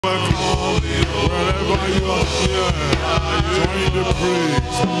Wherever you are here, join the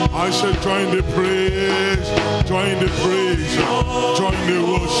praise. I said join the praise. Join the praise. Join the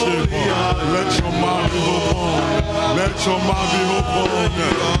worship. Let your mouth be open. Let your mouth be open.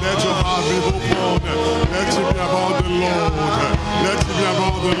 Let your heart be open. Let it be about the Lord. Let it be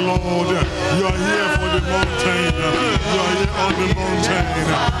about the Lord. You are here for the mountain. You are here on the mountain.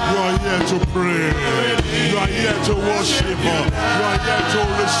 You are here to pray. You are here to worship. You are here to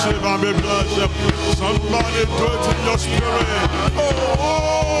receive and be blessed. Somebody do it in your spirit. Oh,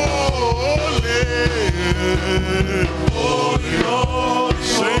 holy, holy, holy,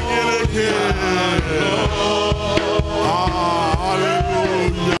 sing it again.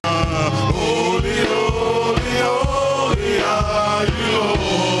 Hallelujah. Holy, holy, holy are you,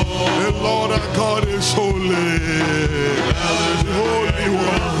 Lord. The Lord our God is holy. The Holy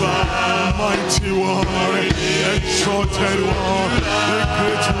One, mighty One, exalted One, the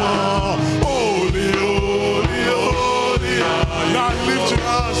great One. Holy, holy, holy. Now lift your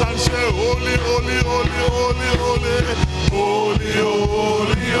hands and say, holy, holy, holy, holy, holy. Holy,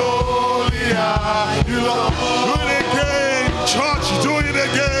 holy, holy are you, Lord. Do it again, church, do it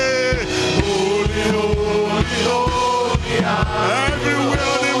again. Holy, holy, holy are everywhere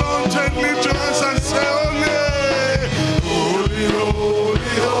on the mountain, lift your hands and say, holy. Holy,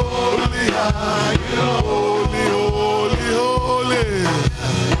 holy, holy are you, Lord. Holy, holy, holy.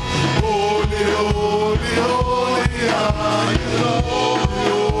 Holy, holy, holy are you, Lord.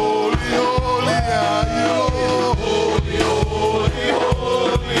 Holy, holy are you, Lord. Holy, holy,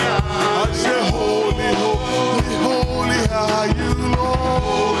 holy are I say holy, holy, holy are you,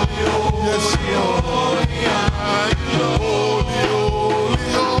 Lord. Yes, Lord. Holy, holy,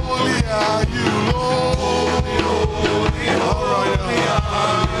 holy are you, Lord. All right,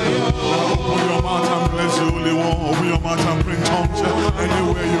 open your mouth and bless the Holy One. Open your mouth and bring tongues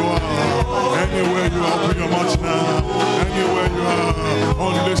anywhere you are. Anywhere you are, open your mouth now. Anywhere you are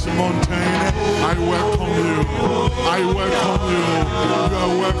on this mountain, I welcome you. I welcome you. You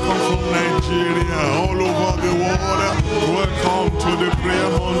are welcome from Nigeria, all over the world. Welcome to the prayer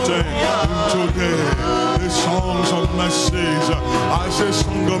mountain. And today, the songs of mercies. I say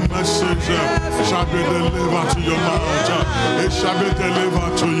song of mercies shall be delivered to your mouth. It shall be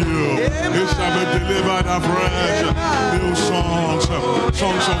delivered to you. It shall be delivered afresh. New songs,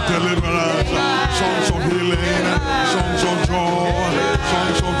 songs of deliverance, songs of healing, songs of joy,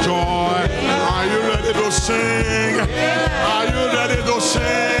 songs of joy. Are you ready to sing? Are you ready to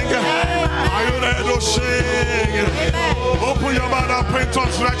sing? Are you ready to sing? Open your mouth and pray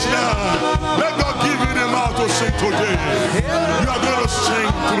tongues right now. Let God give you the mouth to sing today. You are going to sing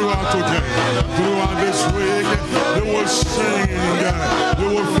throughout today. Throughout this week, you will sing. You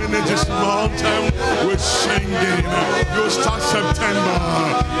will finish this mountain with singing. You start September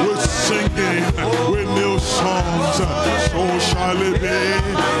with singing, with new songs. So shall it be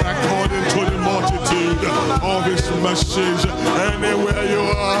according to the multitude of his message. Anywhere you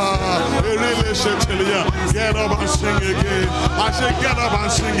are, it really should tell you, get up and sing again. I say get up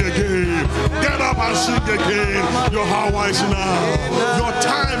and sing again. Get up and sing again. Your hour is now. Your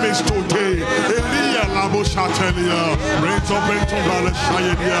time is today. Elia Labo Shatelia. Bring to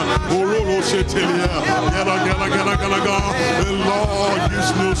Balashaya. Orolo Shatelia. Gala. The Lord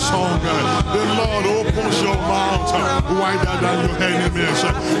gives new song. The Lord opens your mouth wider than your enemies.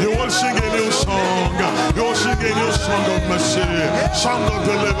 You will sing a new song. You will sing a new song of mercy, song of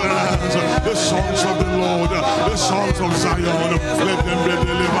deliverance, the songs of the Lord, the songs of Zion. Let them be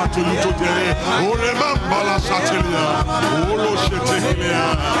delivered to you today. Oh, remember la Shatelia. Oh, lo Shatelia.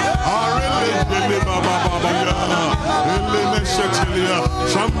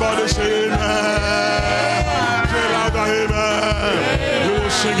 Somebody say amen. Say louder, amen. You will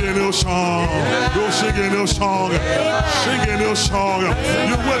sing a new song. You will sing a new song. Sing a new song.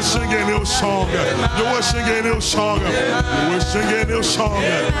 You will sing a new song. You will sing a new song. You will sing a new song.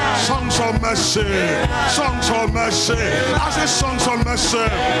 Songs of mercy. Songs of mercy. I say songs of mercy.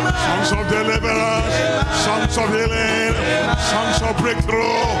 Songs of deliverance. Songs of healing. Songs of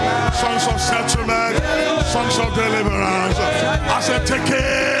breakthrough. Songs of settlement. Songs of deliverance. I said take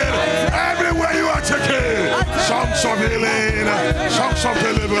it. Everywhere you are, take it. Songs of healing. Songs of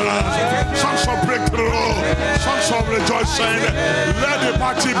deliverance. Songs of breakthrough. Songs of rejoicing. Let the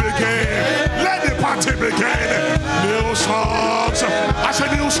party begin. Let the party begin. New songs. I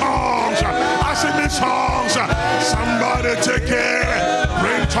said new songs. I said new songs. Somebody take it.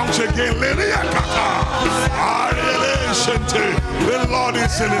 Bring tongues again. The Lord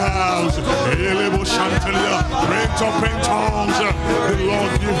is in the house. Pray tongues. The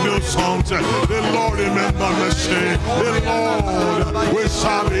Lord give you songs. The Lord remember mercy. The Lord will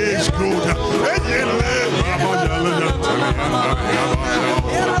serve is good.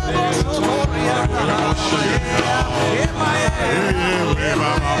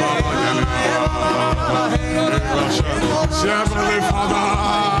 Heavenly Father,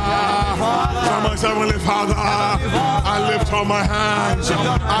 Heavenly Father, I lift up my hands,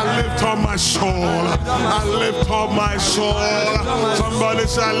 I lift up my soul, I lift up my soul. Somebody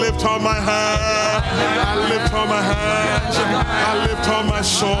say, I lift up my hands, I lift up my hands, I lift up my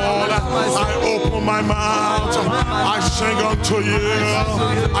soul. I open my mouth, I sing unto you,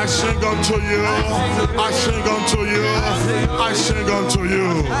 I sing unto you, I sing unto you, I sing unto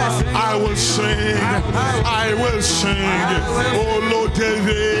you. I will sing, I will sing. Oh Lord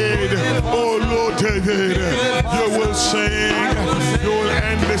David, oh Lord David, you will sing. You will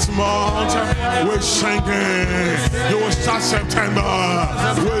end this month with singing. You will start September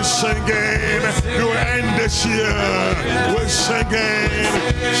with singing. You will end this year with singing.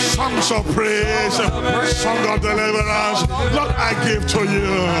 Songs of praise, song of deliverance. Lord, I give to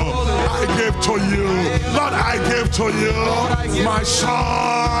you. I give to you. Lord, I give to you my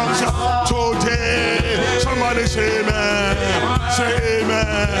songs today. Somebody say amen. Say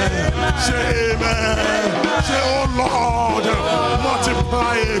amen. Say amen. Say, oh Lord,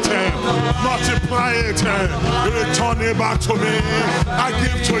 multiply it. Multiply it. Return it back to me. I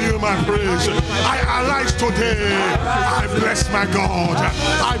give to you my praise. I arise today. I bless my God.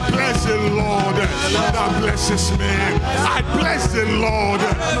 I bless the Lord that blesses me. I bless the Lord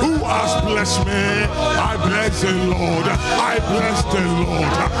who has blessed me. I bless the Lord. I bless the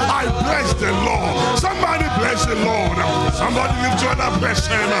Lord. I bless the Lord. Somebody bless the Lord. Somebody lift your hand, bless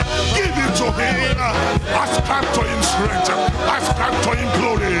him. Give it to him. Ascribe to him strength. Ascribe to him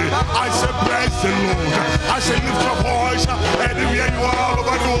glory. I say bless the Lord. I say lift your voice. Anywhere you are all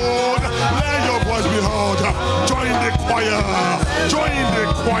over the world, let your voice be heard. Join the choir. Join the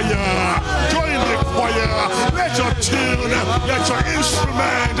choir. Join the choir. Let your tune, let your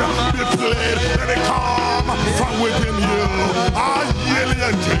instrument be played. Let it come from within you.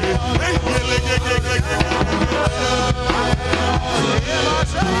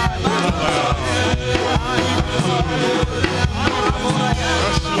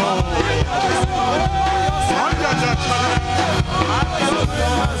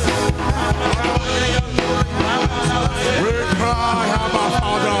 We cry, Abba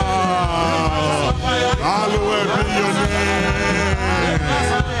Father, hallowed be your name.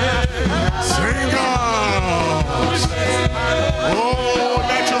 Singers, oh,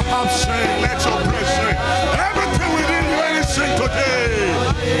 let your harp sing, let your praise sing. Everything within you, let it sing today.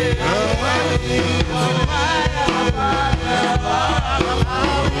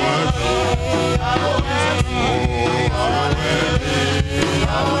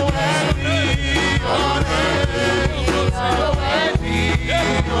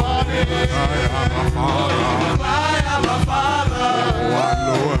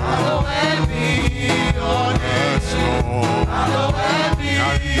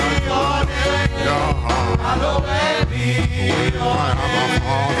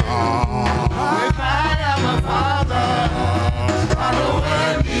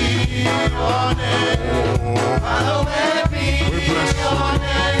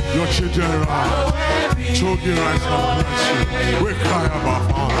 Your children are choking right now. We cry about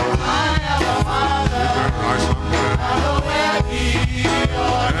Father.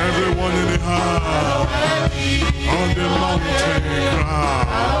 Everyone in the house, on the mountain, cry.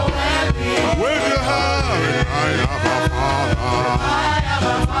 Wave your hand, we cry about Father.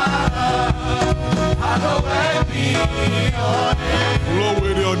 Blow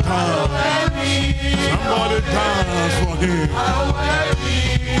with your tongue. Somebody dance for him.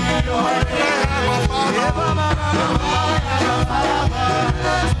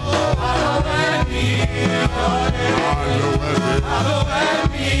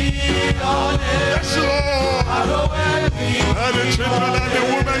 Yes, Lord. And the children and the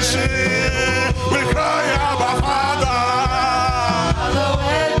women sing. We cry, Abba Father.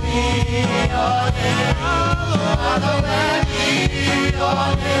 Hallowed be your name. Hallowed be your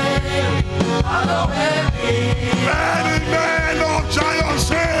name. Hallowed be. Many men of Zion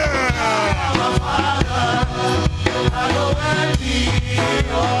sing. Abba Father. Hallowed be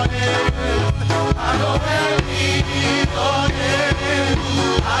your name. Hallowed be your name.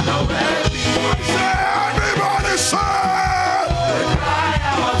 Hallowed be. Say, everybody say. We cry,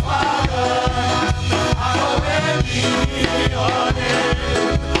 Abba Father. Hallowed be your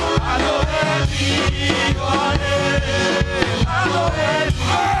name.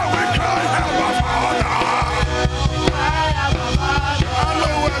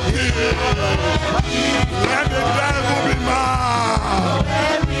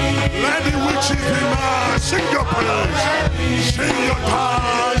 Let the witches be mad. Sing your praise. Sing your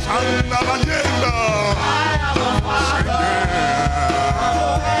dance. And the agenda.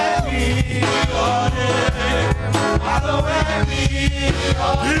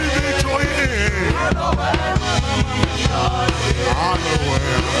 Give it to him.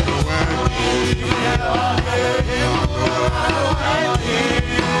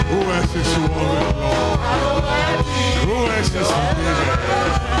 Who else is warrior, Lord? Who else is forgiven?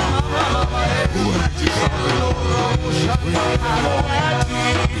 Who else is Lord?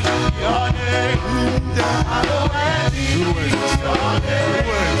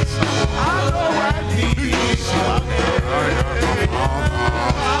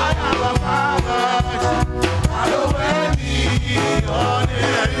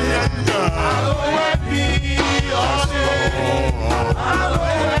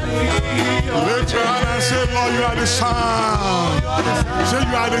 Lift your hand and say, Lord, you are the sound. Say,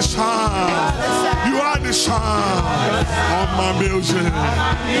 you are the sound. You are the sound of my music.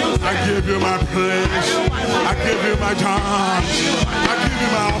 I give you my praise. I give you my dance. I give you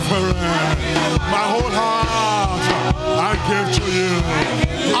my offering. My whole heart I give to you.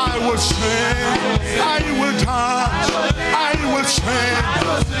 I will sing. I will dance. I will sing.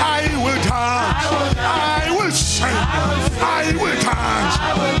 I will dance. I will sing. I will dance.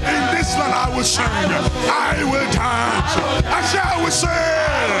 In this land I will sing. I will dance. I shall will sing.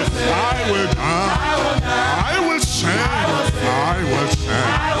 I will dance. I will sing. I will sing.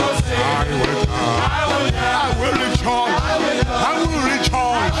 I will dance. I will rejoice. I will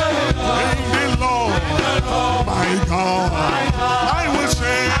rejoice in the Lord, my God. I will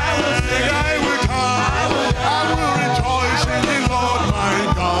sing. I will dance. I will rejoice in the Lord, my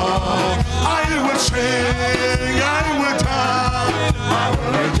God. I will sing. I will dance. I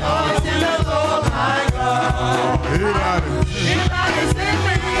will rejoice in the Lord, my God. He that is in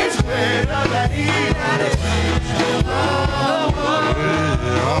me is greater than he that is in the world.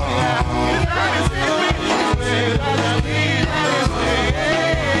 He that is in me is greater than he that is in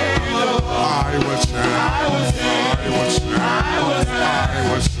the world. I will sing. I will sing. I will sing. I will sing. I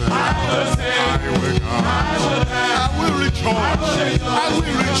will sing. I will sing. I will dance. I will rejoice. I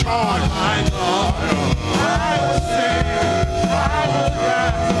will rejoice. My God. I will sing. I will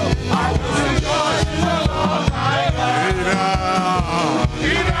dance. I will rejoice in the Lord, my God.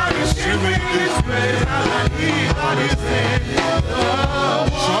 He that is in me is greater than he that is in the world.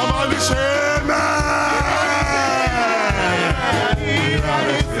 Somebody say amen. He that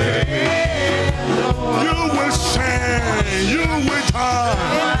is in the world. You will sing. You will dance.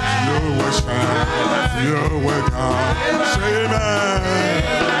 You will sing. You will dance. Say amen.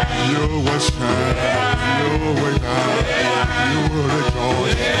 You will sing. You will dance. You will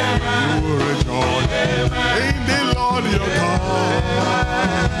rejoice. You will rejoice in the Lord your God.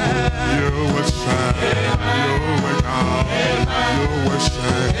 You will sing. You will dance. You will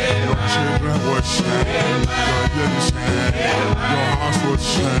sing. Your children will sing. Your youth sing. Your house will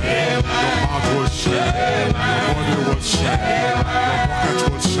sing. Your mouth will sing. Your body will sing. Your pocket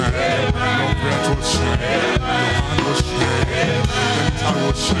will sing. Your breath will sing. Your hand will sing. Your tongue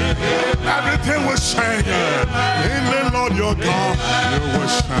will sing. Everything will sing. In the Lord your God, you will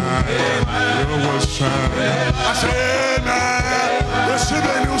sing. You will sing. I say amen. Receive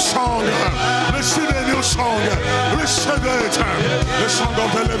a new song. Receive a new song. Receive it. The song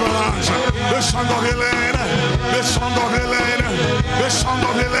of deliverance. The song of healing. The song of healing. The song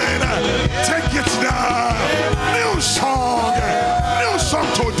of healing. Take it now. New song. New song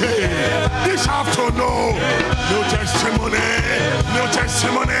today. This afternoon. New testimony. New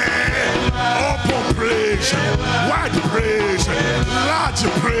testimony. Open praise. Wide praise. Large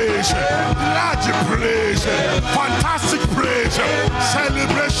praise. Large praise. Fantastic praise.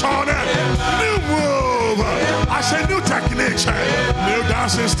 Celebration. New move. I say new techniques. New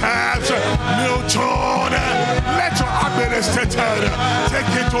dancing steps. New tone. Let your administrator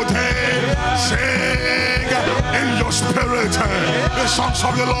take it today. Sing in your spirit the songs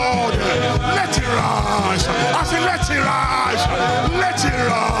of the Lord. Let it rise. I say let it rise. Let it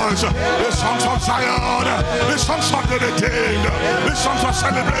rise. The songs of Zion. The songs of the redeemed. The songs of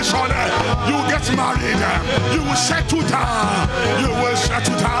celebration. You get married. You will settle down. You will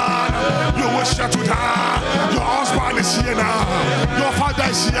settle down. You will settle down. Your husband is here now. Your father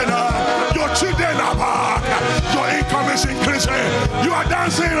is here now. Your children are back. Your income is increasing. You are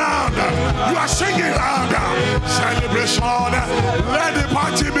dancing around. You are singing around. Celebration. Let the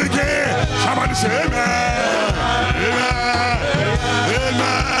party begin. Somebody say amen. Amen. Amen.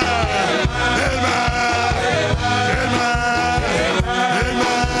 Amen. Amen.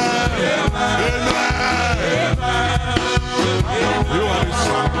 Amen. Amen. You are the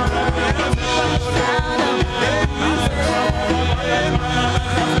son.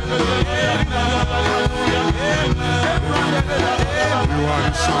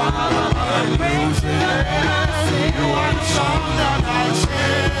 song that I music. You are the song that I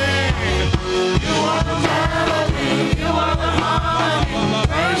sing. You are the melody. You are the harmony.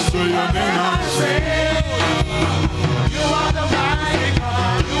 Praise to your name I sing. You are the mighty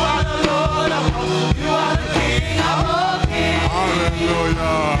God. You are the Lord of hosts. You are the King of all kings.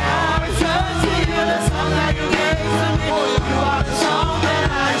 Hallelujah. Now I turn to you the song that you gave to me. You are the song that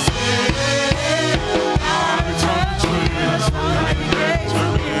I sing. Now I turn to you the song that you gave to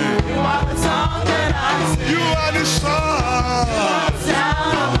me. You are the song that I sing. You are the song. You are the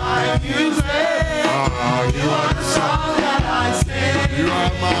sound of my music. You are the song that I sing. You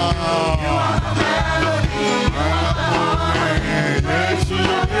are my. You are the melody. You are the harmony. Yes, you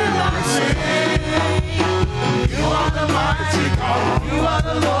are the sing. You are the mighty God. You are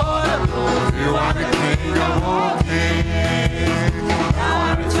the Lord of lords. You are the King of all kings. Now I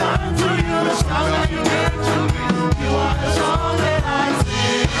return to you the song that you gave to me. You are the song that I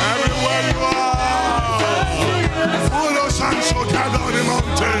sing. Everywhere you are, all those songs so gathered on the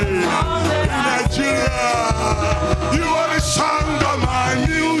mountain in Nigeria. You are the sound of my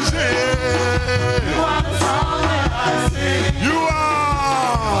music. You are the song that I sing. You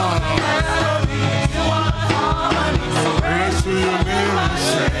are the melody. You are the harmony. Praise to your name I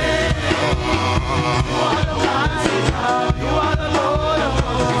sing. You are the mighty God. You are the Lord of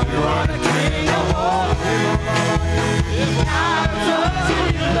hosts. You are the King of all kings. Now I turn to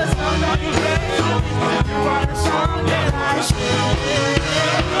you the song that you gave to me. You are the song that I sing.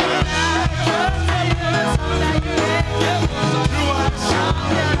 Now I turn to you the song that you gave to me. You are the song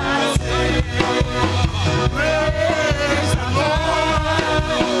that I sing. Praise the Lord,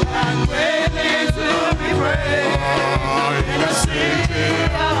 and greatly to be praised. In the city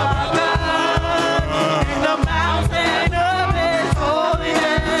of our God, in the mountain of His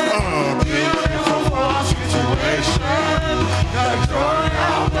holiness, beautiful for situation, controlling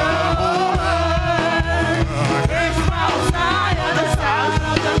out the whole earth. It's Mount Zion, the sound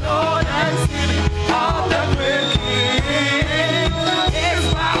of the Lord, and city of the great King. It's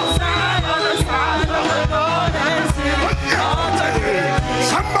Mount Zion, the sound of the Lord, and city of the great King.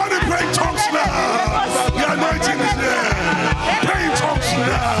 Somebody pray tongues now. The anointing is there. Pray tongues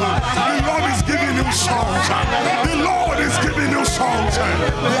now. The Lord is giving you songs. The Lord is giving you songs.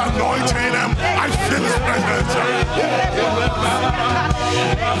 The anointing, I feel His presence.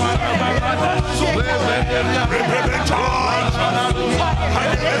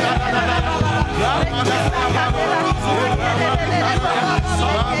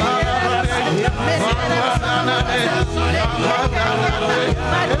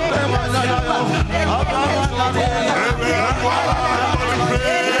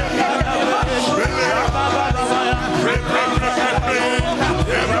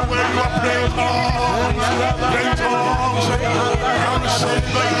 Pray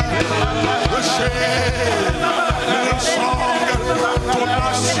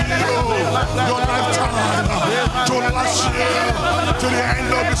To the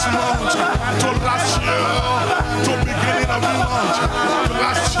end of this month, to last year, to beginning of the month, to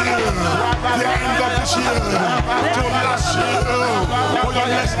last year, the end of this year, to last year, for your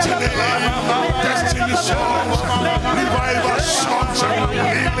destiny songs, revival songs,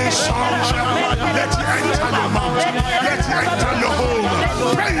 healing songs, let it enter your mouth, let it enter your home.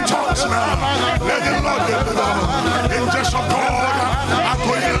 Pray in tongues now, let the Lord deliver. Angels of God are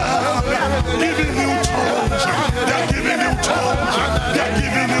going out, giving you tongues, they're giving you tongues, they're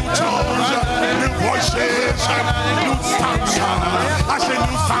giving you tongues, new voices, new songs. I say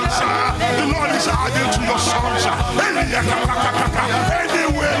new songs. The Lord is adding to your songs.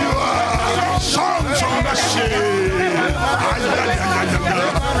 Anywhere you are, songs of mercy.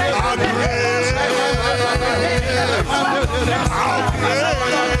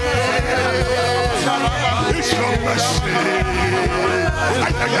 It's your mercy.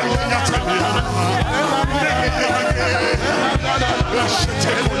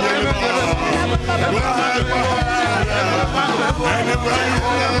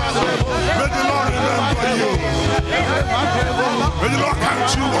 May the Lord remember you. May the Lord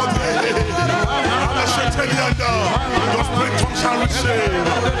count you one day. Just pray tongues and receive.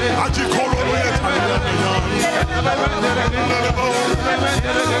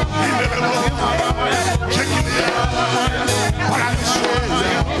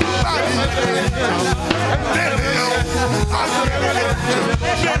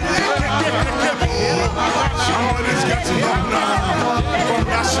 Somebody's getting up now from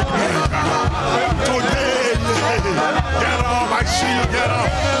that sickness. Today, get up, I see you, get up.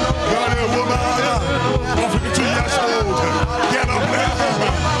 You're a woman of 52 years old. Get up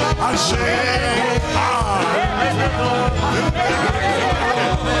now and say,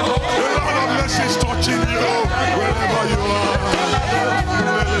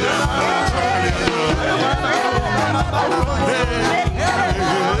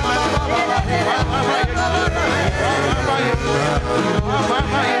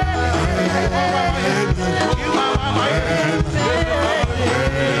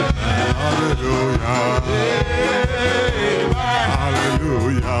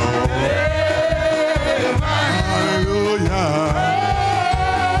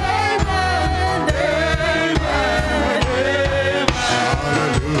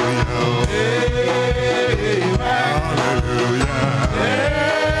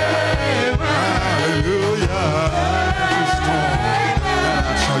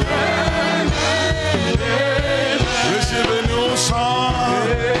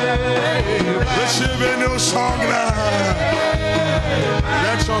 Receive a new song now.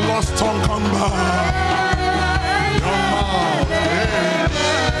 Let your lost tongue come back. Your mouth.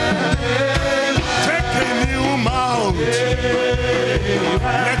 Take a new mouth.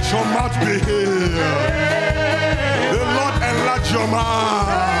 Let your mouth be healed. The Lord enlarge your mouth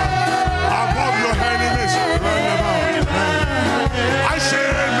above your enemies. I say,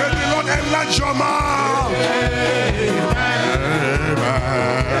 may the Lord enlarge your mouth.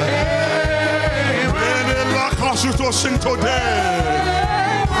 May the Lord cause you to sing today.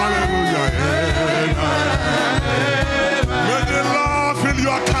 Hallelujah. May the Lord fill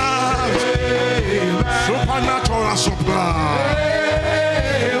your account. Supernatural supply.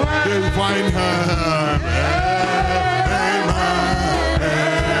 Divine help.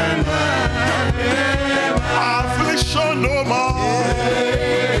 Affliction no more.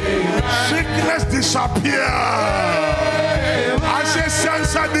 Sickness disappear. I say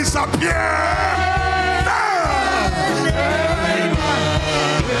cancer disappear.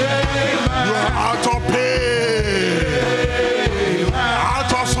 You are out of pain,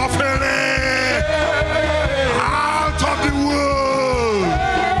 out of suffering, out of the wood,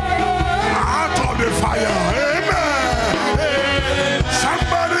 out of the fire. Amen.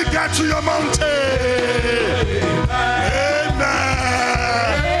 Somebody get to your mountain. Amen.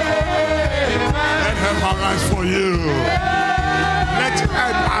 Let help arise for you. Let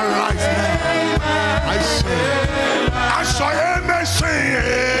help arise now. I saw amen saying,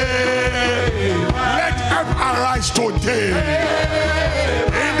 let help arise today.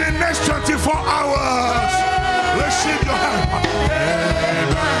 In the next 24 hours, receive your help.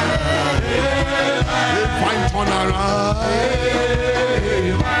 Divine turn around.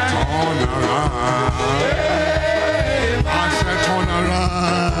 Turn around. I said turn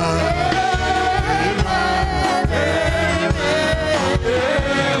around.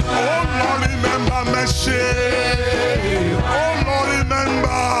 Oh Lord, remember mercy. Oh Lord,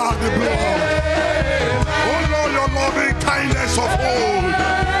 remember the blood. Oh Lord, your loving kindness of old.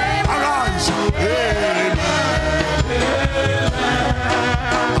 Arise. Amen.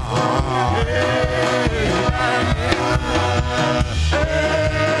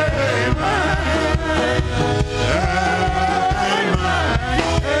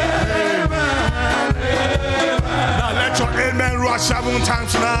 Now let your amen rush 7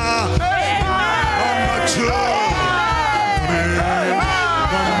 times now. Number 2, 3,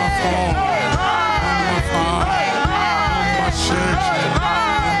 number 4, number 5, number 6,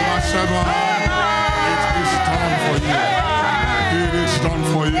 number 7. It is done for you. It is done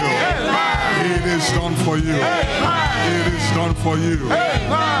for you. It is done for you. It is done for you.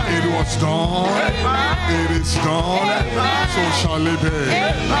 It was done. It is done. So shall it be.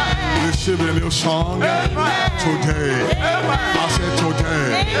 Receive a new song today. I said today.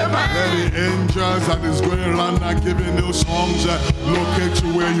 Let the angels that is going around and giving new songs locate you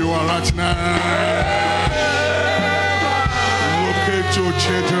where you are right now. Locate your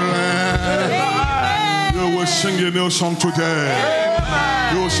children. You will sing a new song today.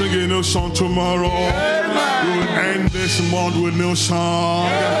 You will sing a new song tomorrow. You will end this month with new song.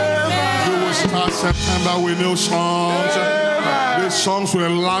 You will start September with new songs. These songs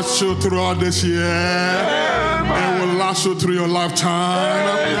will last you throughout this year. It will last you through your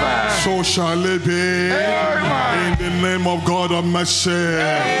lifetime. So shall it be. In the name of God of mercy.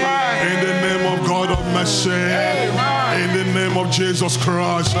 In the name of God of mercy. In the name of Jesus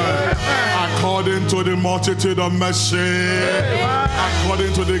Christ. According to the multitude of mercy.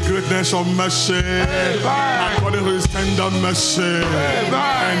 According to the greatness of mercy. According to his tender mercy.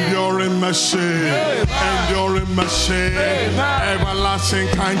 Enduring mercy. Enduring mercy. Everlasting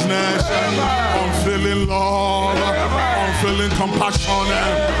kindness. Unfailing love. Unfailing compassion.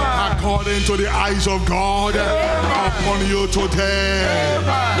 According to the eyes of God upon you today.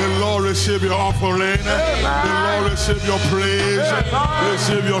 The Lord receive your offering. The Lord receive your praise.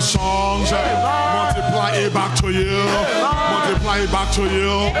 Receive your songs. Multiply it back to you. Multiply it back to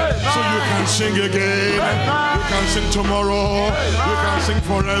you. So you can sing again. You can sing tomorrow. You can sing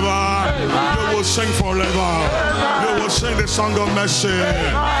forever. You will sing forever. You will sing the song of mercy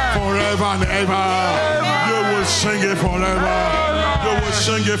forever and ever. You will sing it forever. You will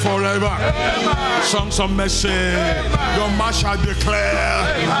sing it forever. Songs of mercy. Your mouth shall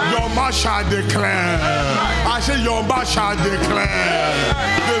declare. Your mouth shall declare. I say your mouth shall declare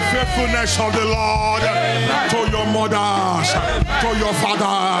the faithfulness of the Lord to your mothers, to your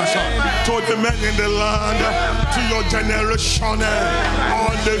fathers, to the men in the land, to your generation,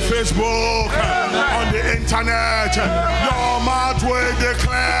 on the Facebook, on the internet. Your mouth will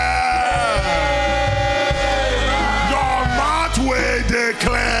declare. Your mouth will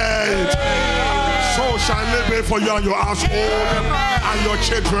declare it. shall live for you and your household and your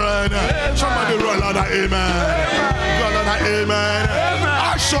children. Somebody roll out that amen. Roll out that amen.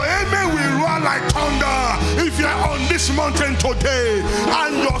 So amen will roar like thunder. If you're on this mountain today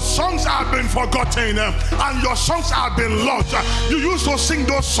and your songs have been forgotten and your songs have been lost, you used to sing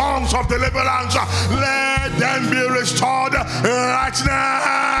those songs of deliverance. Let them be restored right now.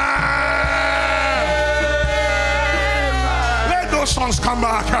 Those songs come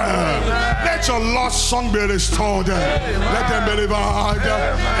back. Let your lost song be restored. Let them be revived.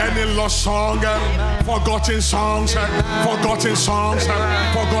 Any lost song, forgotten songs, forgotten songs,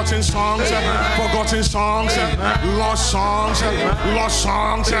 forgotten songs, forgotten songs, lost songs, lost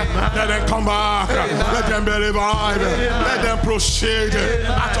songs. Let them come back. Let them be revived. Let them proceed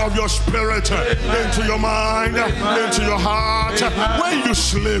out of your spirit into your mind, into your heart. When you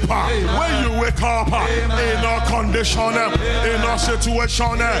sleep, when you wake up, in all condition, in all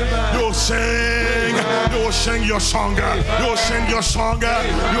situation, you'll sing your song, you'll sing your song,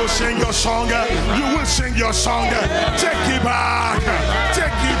 you'll sing your song, you will sing your song. Take it back,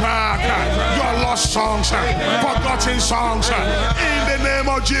 your lost songs, forgotten songs, in the name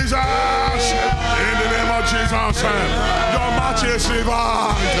of Jesus, in the name of Jesus. Your mouth is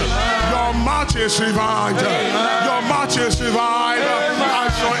revived, your mouth is revived, your mouth is revived.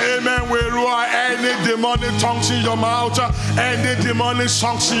 And so amen will roar. Any demonic tongues in your mouth, any demonic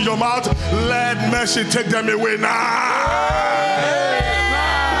songs in your mouth, let mercy take them away now.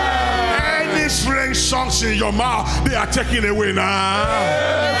 Any strange songs in your mouth, they are taken away now.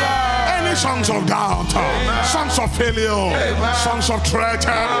 Any songs of doubt, songs of failure, songs of threat,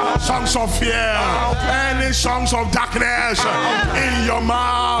 songs of fear, any songs of darkness in your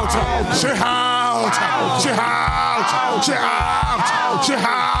mouth, say out, say out, say out, say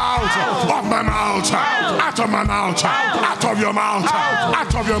out of my mouth, out of my mouth, out of your mouth,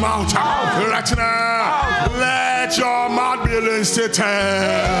 out of your mouth. Right now, let your mouth be reinstated.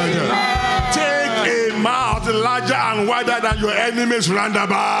 Take a mouth larger and wider than your enemies round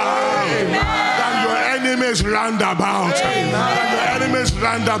about. Than your enemies round about. Than your enemies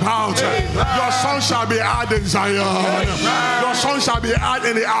round about. Your son shall be heard in Zion. Your son shall be heard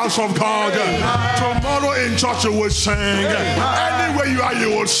in the house of God. Tomorrow in church you will sing. Anywhere you are, you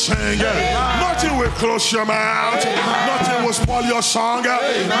will sing. Nothing will close your mouth. Nothing will spoil your song.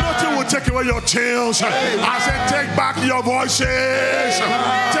 Nothing will take away your tunes. I said, take back your voices.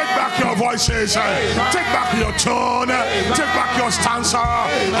 Take back your voices. Take back your tone. Take back your stanza.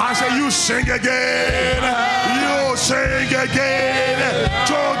 I say, you sing again. You sing again.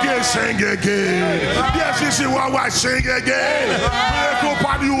 Toge sing again. Yes, you see what I sing again.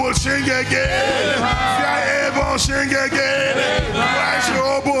 You will sing again. Ever sing again.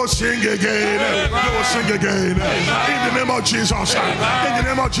 Obo sing again. You will sing again. In the name of Jesus. In the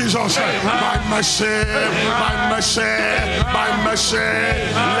name of Jesus. By mercy. By mercy. By mercy.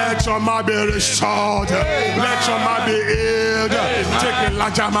 Let your mouth be restored. Let your mouth be healed. Take a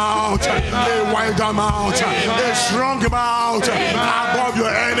larger mouth. A wider mouth. A strong mouth. Above your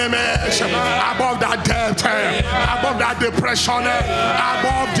enemies. Above that debt. Above that depression.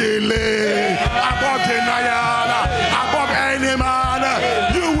 Above delay. Above denial. Above any man.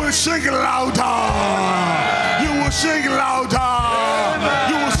 You will sing louder. You will sing louder.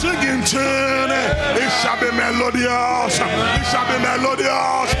 You will sing in tune. It shall be melodious. It shall be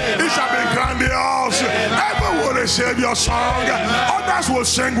melodious. It shall be grandiose. Everyone will receive your song. Others will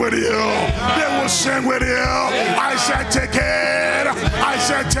sing with you. They will sing with you. I said take it. I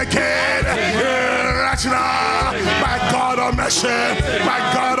said take it. Right now. By God of mercy. By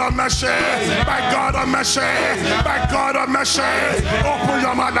God of mercy. By God of mercy. By God of mercy. Open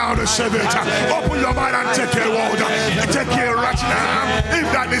your mouth now to receive it. Open your mouth and take it, word. Take it right now. If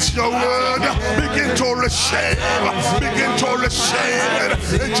that is your word, begin to receive. Begin to receive.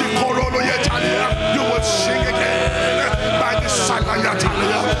 You will sing again. By the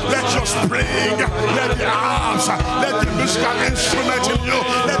Salayatalia. Let your spring, let the arms, let the musical instrument in you,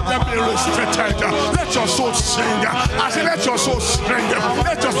 let them be restricted. Let your soul sing. I say, let your soul sing.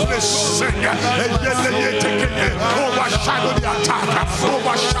 Let your soul sing. Overshadow the attack.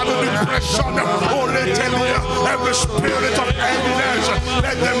 Overshadow the depression. Every spirit of evidence,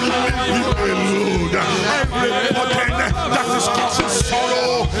 let them leave you alone. Every burden that is causing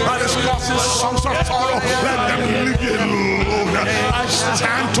sorrow, that is causing songs of sorrow, let them leave you alone. I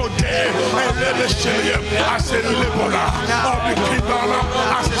stand today as a laborer of the kingdom,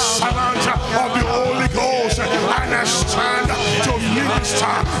 as a servant of the Holy Ghost, and I stand to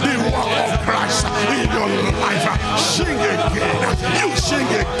minister the work of Christ in your life. Sing again. You sing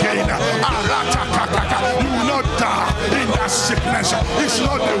again. You will not die in that sickness. It's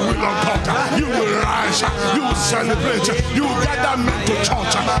not the will of God. You will rise. dance, you will celebrate, you will gather men to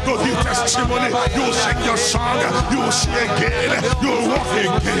church to give testimony, you will sing your song, you will see again, you will walk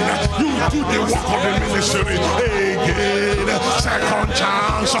again, you will do the work of the ministry again. Second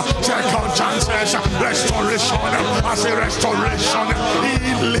chances, restoration, I say restoration,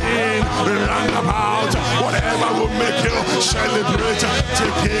 healing, roundabout, whatever will make you celebrate,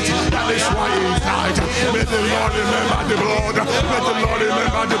 take it. That is why he died. May the Lord remember the blood. May the Lord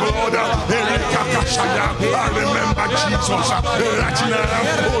remember the blood. I remember Jesus. Right now,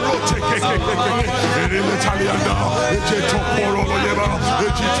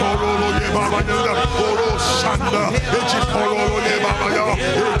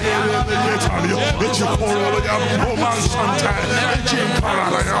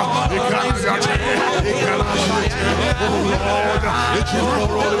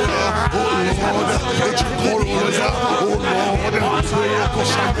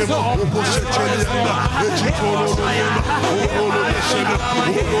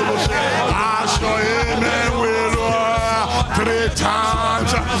 as your amen will 3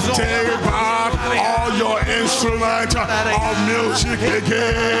 times take back all your instruments of music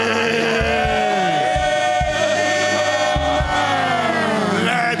again.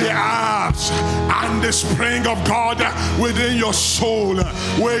 Let the arms and the spring of God within your soul,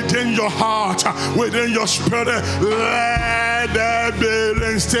 within your heart, within your spirit, let that be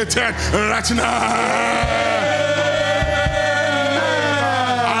reinstated right now.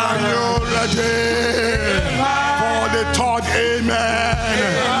 For the third amen,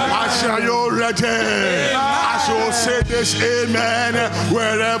 are you ready? As you say this amen,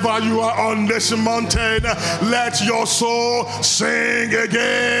 wherever you are on this mountain, let your soul sing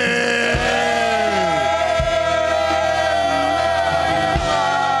again.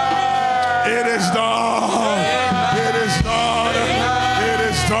 It is done. It is done. It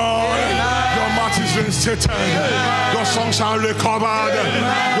is done. Your mouth is reinstated. Your songs are recovered.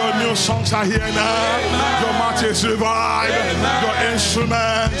 Your new songs are here now. Your mouth is revived. Your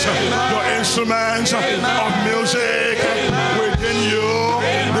instruments of music within you,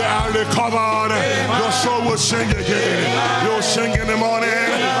 they are recovered. Your soul will sing again. You'll sing in the morning,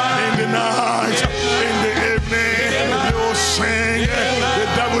 in the night, in the evening. You will sing. The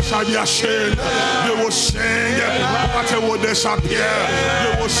devil shall be ashamed. You will sing. Water will disappear.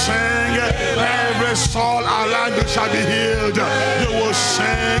 You will sing. Every soul around you shall be healed. You will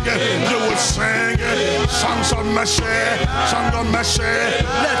sing. You will sing. Songs of mercy. Songs of mercy.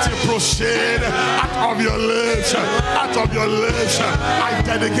 Let it proceed out of your lips. Out of your lips. I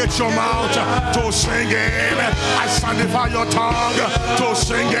dedicate your mouth to singing. I sanctify your tongue to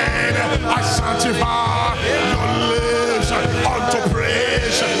singing. I sanctify your lips unto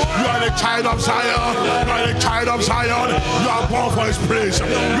praise. You are the child of Zion. You are the child of Zion. You are born for his praise.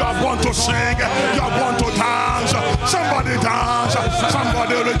 You are born to sing. You are born to dance. Somebody dance.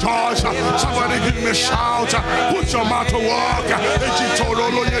 Somebody rejoice. Somebody give me a shout. Put your mouth to work.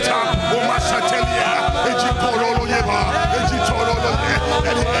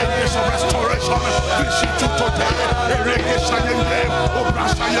 And the angels of restoration visit you today.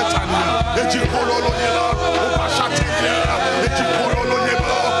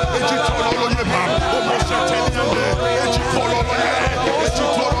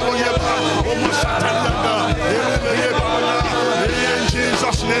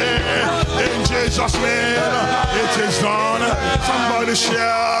 In Jesus' name, it is done. Somebody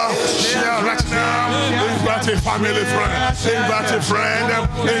share right now. Invite a family friend, invite a friend,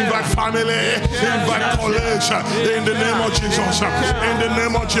 invite family, invite colleagues. In the name of Jesus, in the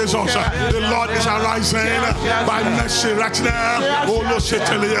name of Jesus, the Lord is arising by mercy right now. Oh, Lord,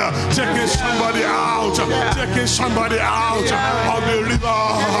 taking somebody out, taking somebody out of the river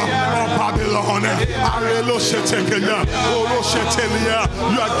of Babylon.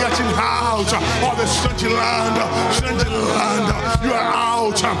 You are getting out of the strange land, you are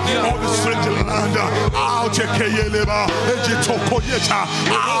out of the strange land, out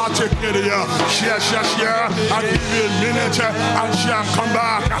share. I'll give you a minute and share, come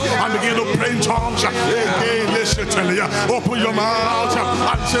back and begin to pray in tongues again. Listen to you, open your mouth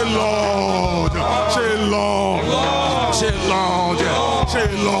and say Lord, say Lord, say Lord, say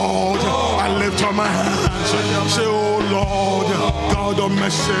Lord. I lift up my hands, say oh Lord, God of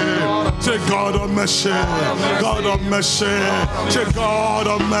mercy, say God of mercy, God of mercy, say God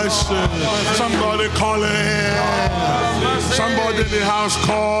of mercy. Somebody calling, somebody in the house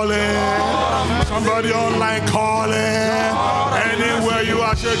calling, somebody online calling, anywhere you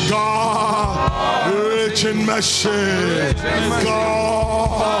are, say God, rich in mercy,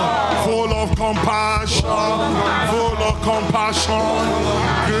 God, full of compassion,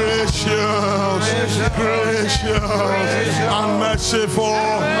 gracious, gracious and merciful.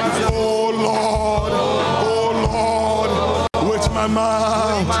 Oh Lord, with my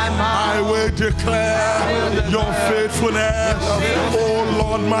mouth I will declare your faithfulness. Oh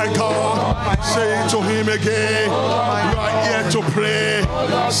Lord my God, say it to him again. You are here to pray.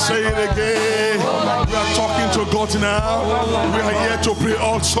 Say it again. We are talking to God now. We are here to pray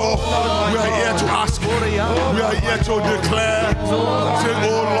also. We are here to ask. We are here to declare. Say,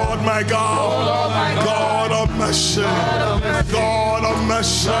 oh Lord my God, God of mercy, God of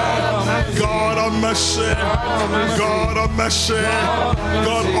mercy, God of mercy, God of mercy,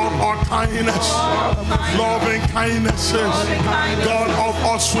 God of all kindness, loving kindnesses, God of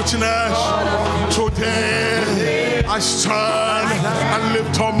all sweetness. Today I stand and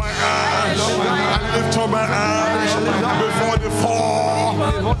lift up my hands. I lift up my hands before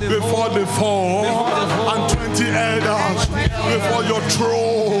the four and 20 elders, before your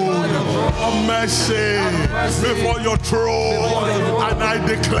throne of mercy, before your throne, and I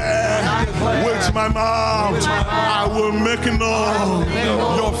declare with my mouth I will make known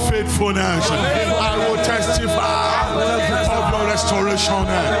your faithfulness. I will testify of your restoration.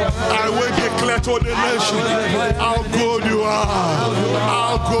 I will declare to the nation how good you are,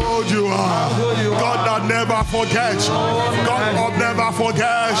 how good you are. God that never forgets, God that never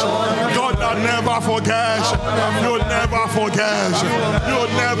forgets, God that never forgets. You never forget, you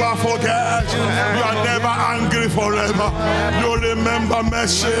never forget. You are never angry forever. You remember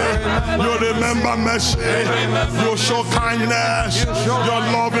mercy, you remember mercy. You show kindness, your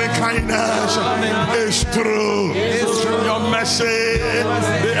loving kindness is true. Your mercy,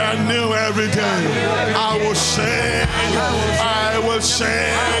 they are new every day. I will sing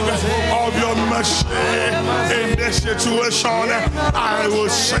of your mercy in this situation. I will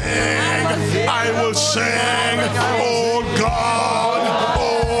sing, oh God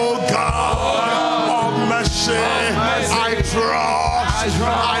of mercy. I trust, I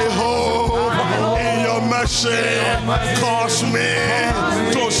hope in your mercy. Cause me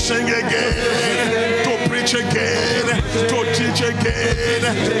to sing again, to preach again, to teach again,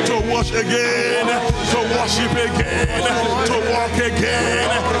 to wash again, to worship again, to walk again.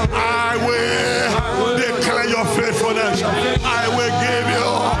 I will declare your faithfulness. I will give you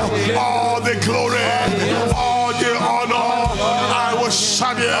all the glory, all the honor. I will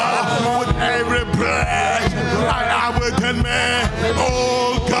serve you with every breath, and I will commit,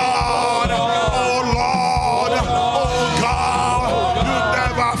 oh God, oh Lord, oh God, you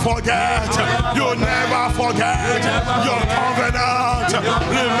never forget your covenant.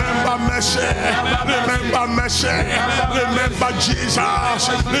 Remember mercy, remember Jesus,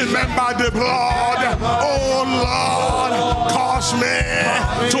 remember the blood. Oh Lord, cause me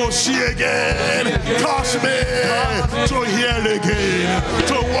to see again, cause me to hear again,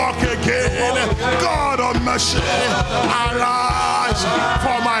 to walk again. God of mercy, arise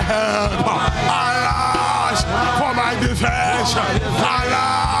for my help, arise for my defense,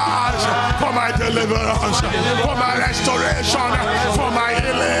 arise for my deliverance, for my restoration, for my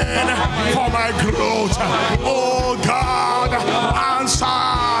healing, for my growth. Oh God, answer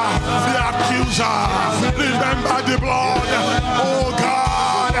the accuser. Remember the blood. Oh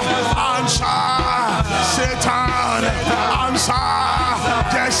God, answer Satan. Answer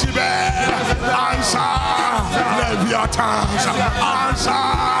Jezebel. Answer Leviathan. Answer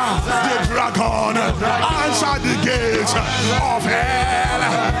the dragon. Answer the gates of hell.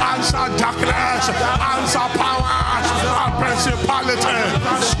 Answer darkness. Answer powers and principalities.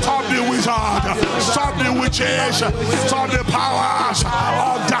 Stop the wizard. Stop the witches. Stop the powers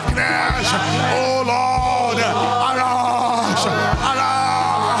of darkness. Oh Lord, arise,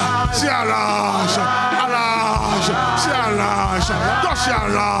 arise, arise, arise, arise, just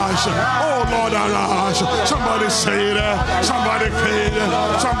arise. Oh Lord, arise. Somebody say it, somebody pray it,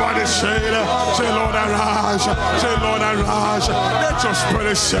 somebody say it. Say Lord, arise, say Lord, arise. Let your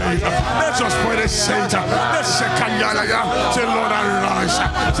spirit say it, let your spirit say it. Let's say Kanyalaya, say Lord, arise,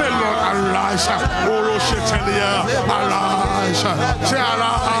 say Lord, arise. Oh Roshitelia, arise, say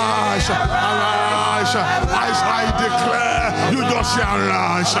arise, arise. As I declare, you just say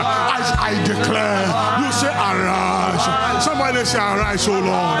arise. As I declare, you say arise. Somebody say arise, oh Lord,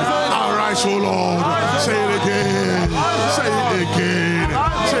 arise, oh Lord. Say it again, say it again,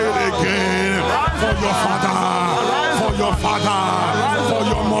 say it again. For your father, for your father, for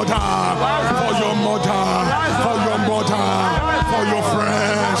your mother, for your mother, for your mother, for your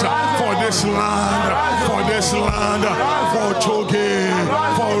friends, for this land, for Togi,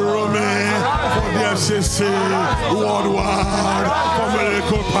 for RHOMI, for the FCC, worldwide, for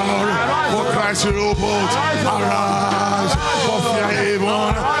miracle power, for Christ Robot, arise, for fear even,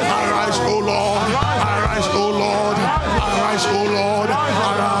 arise, O Lord,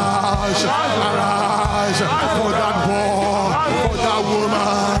 Arise for that boy, for that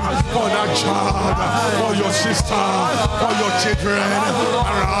woman, for that child, for your sister, for your children.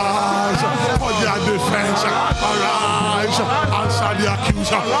 Arise for their defense. Arise, answer the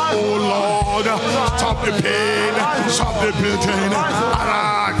accuser. Oh Lord, stop the pain, stop the bleeding.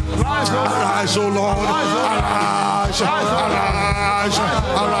 Arise, arise, oh Lord. Arise, arise,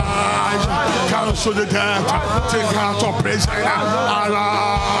 arise. Cancel the death. Take out of prison.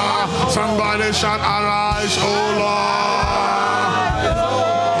 Arise. Somebody shout, arise, oh Lord.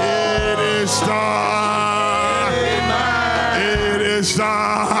 It is done. It is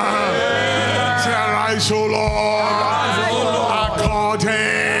done. Say, arise, oh Lord.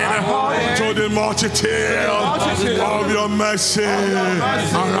 According to the multitude of your mercy.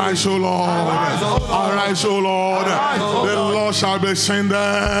 Arise, O Lord. Arise, O Lord. The Lord shall be seen there.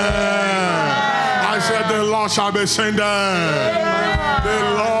 I said the Lord shall be seen there.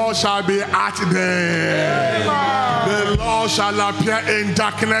 The Lord shall be at there. The Lord shall appear in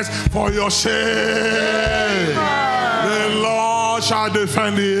darkness for your sake. The Lord shall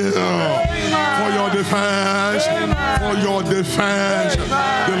defend you for your defense. For your defense.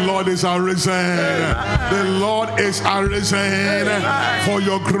 The Lord is arisen. The Lord is arisen for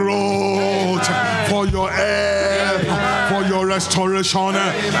your growth, for your help, for your restoration.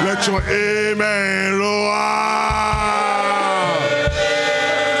 Let your amen roar.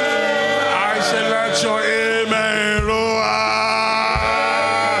 I say, let your amen roar.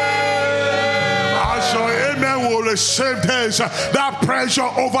 As your amen will receive this, that pressure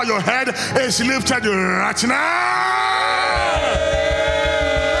over your head is lifted right now.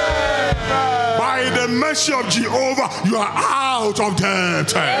 By the mercy of Jehovah, you are out of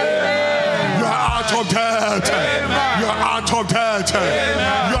debt. You are out of debt. You are out of debt.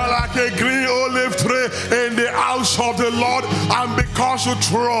 You are like a green olive tree in the house of the Lord, and because you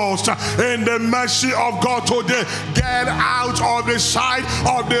trust in the mercy of God today, get out of the side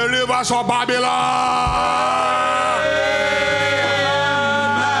of the rivers of Babylon.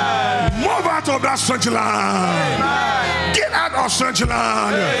 Move out of that strange land. Get out of strange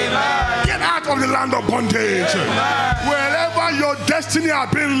land. Get out of the land of bondage. Wherever your destiny has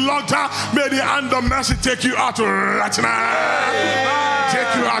been locked out, may the hand of mercy take you out right now.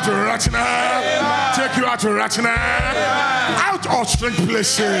 Take you out right now. Take you out right now. Out of strange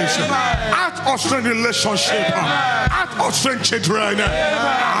places. Out of strange relationship. Out of strange children.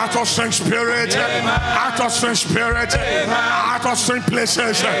 Out of strange spirit. Out of strange spirit. Out of strange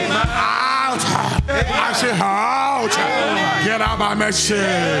places. Out. I say out. Get out by mercy.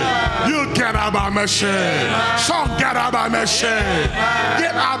 You get out by mercy. Some get out by mercy.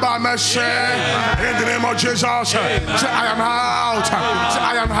 Get out by mercy. In the name of Jesus. Say, I am out. Say,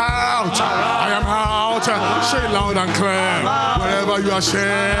 I am out. I am out. Say loud and clear. Wherever you are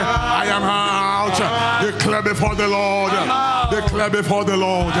saying, I am out. Declare before the Lord. Declare before the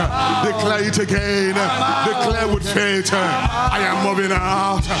Lord. Declare it again. Declare with faith. I am moving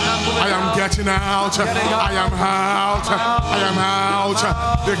out. I am getting out. I am out. I am out.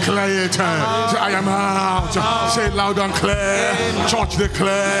 Declare it. Say, I am out. Say it loud and clear. Church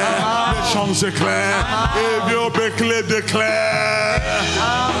declare. Nations declare. If you believe, declare.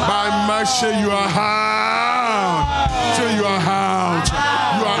 By mercy you are out. Say you are out.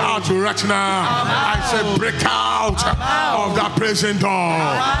 You are out right now. I say break out of that prison door.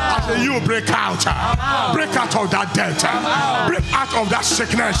 I say you break out. Break out of that debt. Break out of that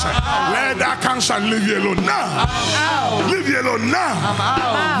sickness. Let that cancer leave you alone now. Leave you alone now.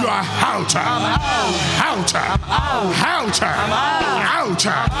 You are out. Out. Out. Out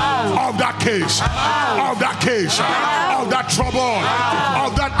of that case. Of that case. Of that trouble.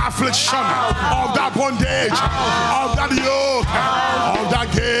 Of that affliction. Of that bondage. Of that yoke. Of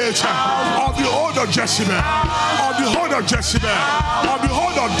that gate. Of the hold of Jezebel. Of the hold of Jezebel. Of the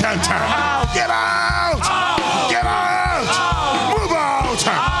hold of death. Get out. Get out. Move out.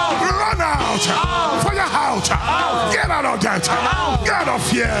 Run out. Fire out. Get out of death. Get out of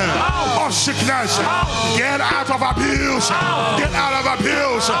fear. Of sickness. Get out of abuse. Get out of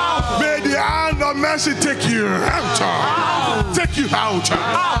abuse. May the hand of mercy take you out. Take you out.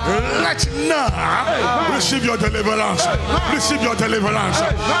 Let now receive your deliverance. Receive your deliverance.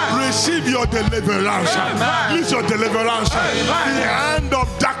 Receive your deliverance. Receive your deliverance. The hand of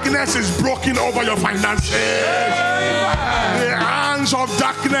darkness is broken over your finances. The hands of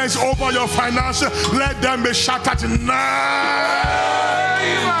darkness over your finances, let them be shattered now.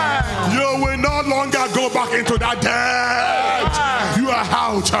 You will no longer go back into that debt. You are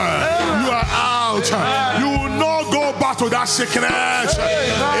out. You are out. You will not go back to that sickness.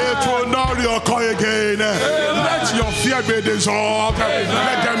 It will not reoccur again. Let your fear be dissolved.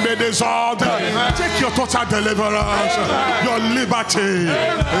 Let them be dissolved. Take your total deliverance, your liberty.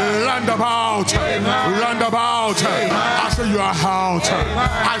 Roundabout. I say you are out.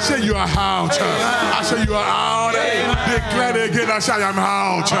 I say you are out. I say you are out. Declare again, I say I am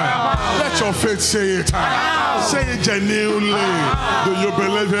out. Let your faith say it. Say it genuinely. Do you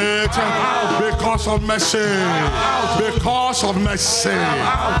believe it? Because of mercy. Because of mercy.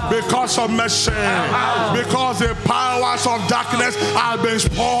 Because of mercy. Because the powers of darkness have been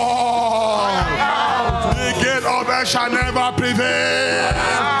spoiled. The gate of hell shall never prevail.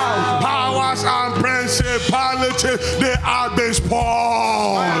 Powers and principalities, they have been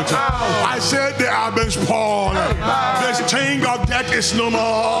spoiled. I said they have been spoiled. This sting of death is no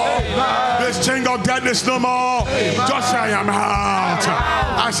more. This sting of death is no more. Just say I am out.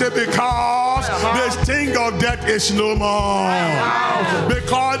 I said because the sting of death is no more.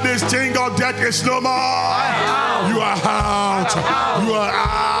 Because the sting of death is no more. You are out. You are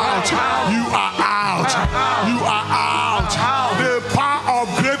out. You are out. You are out. The power of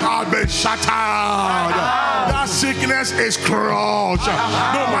grave has been shattered. That sickness is crushed.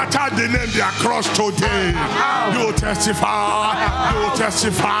 No matter the name they are crushed today, you will testify. You will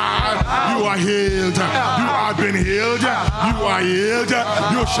testify. You are healed. You have been healed. You are healed.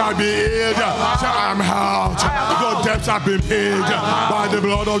 You shall be healed. Say, I am out. Your debts have been paid by the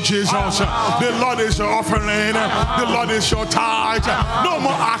blood of Jesus. The Lord is your offering. The Lord is your tithe. No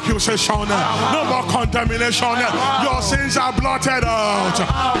more accusation. No more condemnation. Your sins are blotted out.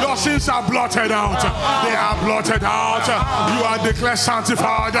 Your sins are blotted out. They are blotted out. You are declared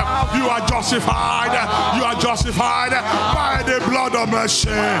sanctified. You are justified. You are justified by the blood of mercy.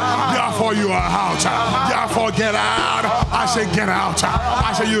 Therefore you are out. Therefore get out. I say get out.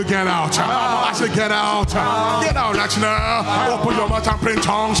 I say you get out. I say get out. Get out right now. Open your mouth and pray in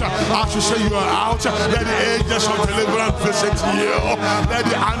tongues. As you say you are out, let the angels of deliverance visit you. Let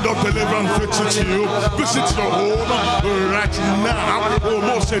the hand of deliverance visit you. Visit your home right now.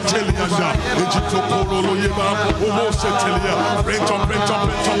 Almost a trillion. Egypt almost a trillion. Bring tongues.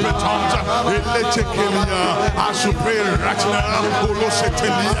 As you pray right now, almost a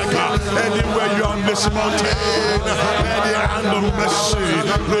trillion. Anywhere you are on this mountain, let the hand of mercy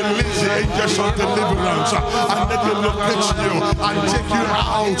release the angels of deliverance and let them locate you and take you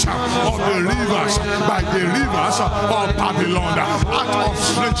out of the rivers, by the rivers of Babylon, out of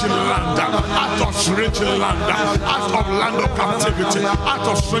strange land, out of land of captivity, out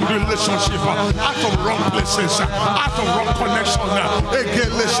of strange relationship, out of wrong places, out of wrong connection.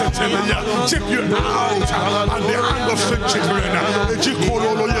 Again, listen to me. Take you out and the hand of strange children.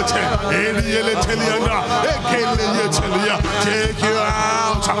 Take you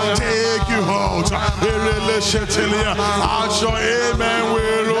out, take you out. I'll show amen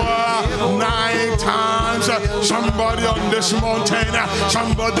will 9 times. Somebody on this mountain,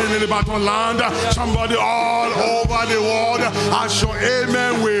 somebody in the battle land, somebody all over the world. I'll show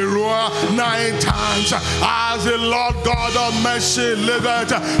amen will 9 times. As the Lord God of mercy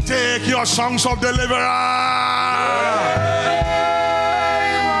liveth, take your songs of deliverance.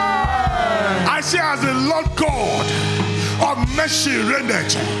 I say as the Lord God of mercy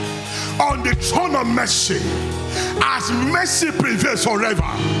reigneth on the throne of mercy, as mercy prevails forever,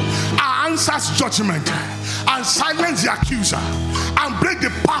 answers judgment and silence the accuser and break the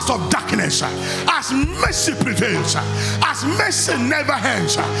path of darkness. As mercy prevails, as mercy never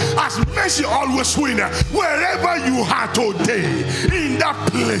ends, as mercy always wins. Wherever you are today, in that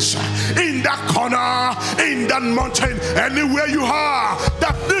place, in that corner, in that mountain, anywhere you are,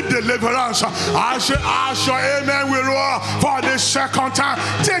 that need deliverance, I say amen we roar for the second time.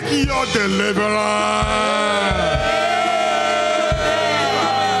 Take your deliverance.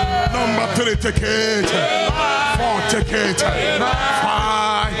 Number 3, take it. 4, take it.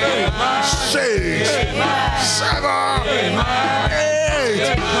 5, 6, 7,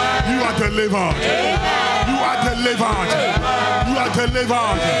 8. You are delivered. You are delivered. You are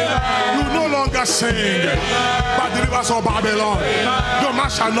delivered. You no longer sing by the rivers of Babylon. Your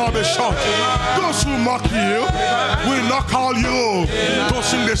mouth shall not be shut. Those who mock you will not call you to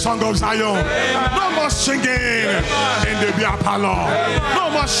sing the song of Zion. No more singing in the beer parlor. No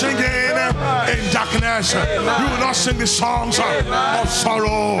more singing in darkness. You will not sing the songs of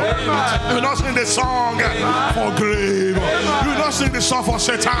sorrow. You will not sing the song for grave. You will not sing the song for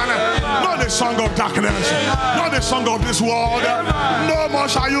Satan. Not the song of darkness. Not the song of this world. No more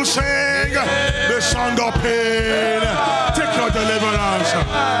shall you sing the song of pain. Take your deliverance.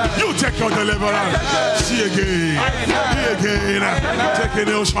 You take your deliverance. See again. See again. Take a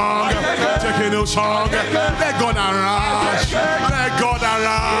new song. Take a new song. Let God arise. Let God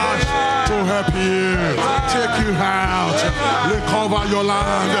arise. to help you, take you out, recover your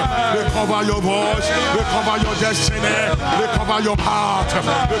land, recover your voice, recover your destiny, recover your path,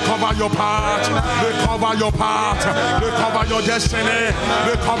 recover your path, recover your path, recover your destiny,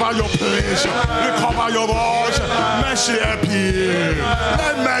 recover your place, recover your voice. Mercy appear,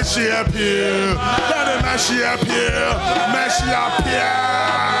 let mercy appear, let the mercy appear, mercy appear.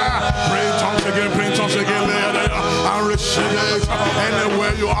 Pray in tongues again, and receive it.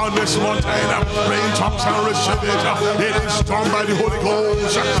 Anywhere you are on this mountain, pray in tongues and receive it. It is done by the Holy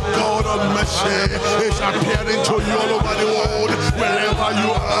Ghost. God of mercy is appearing to you all over the world, wherever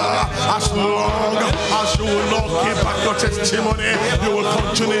you are. As long as you will not give back your testimony, you will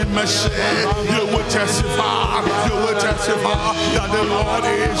continue in mercy. You will testify. You will testify that the Lord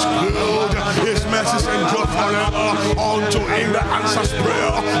is good. His mercies endure forever. Unto him that answers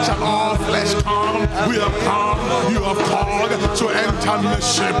prayer shall all flesh come. We have come. You have called to enter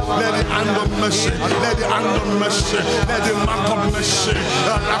mercy. Let the hand of mercy. Let the hand of mercy. Let the mark of mercy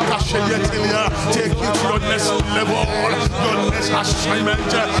take you to your next level, your next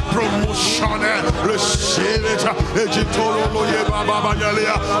assignment, promotion. Receive it.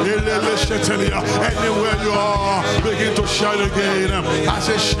 Anywhere you are, begin to shout again. I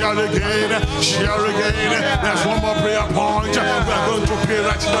say shout again, share again. There's one more prayer point. We are going to pray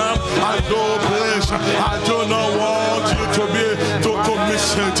right now. I don't place. I do not want you to miss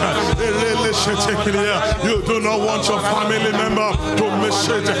it. You do not want your family member to miss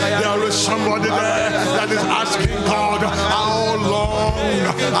it. There is somebody there that is asking God, how long,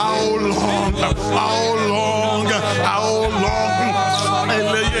 how long, how long, how long?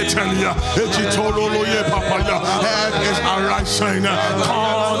 Head is arising,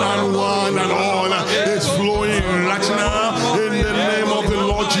 corn and wine and oil is flowing right now in the name of the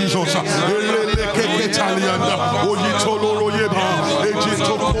Lord Jesus.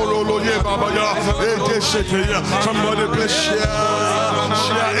 Somebody please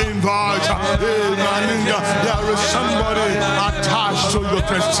share invite. There is somebody attached to your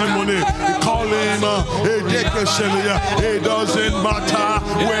testimony. Call him. It doesn't matter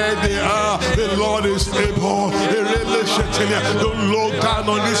where they are, the Lord is able. Don't look down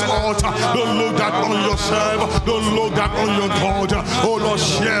on this altar. Don't look down on yourself. Don't look down on your God. Oh Lord,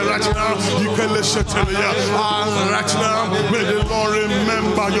 share right now. You can listen to me. And right now, may the Lord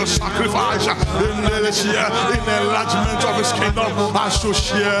remember your sacrifice in this year, in the enlargement of his kingdom. As to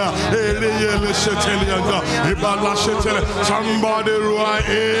share. Somebody write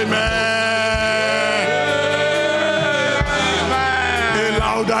amen.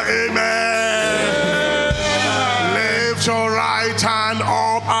 Louder amen. Lift your right hand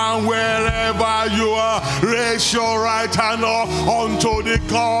up, and wherever you are, raise your right hand up unto the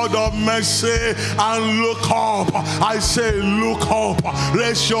God of mercy and look up. I say look up.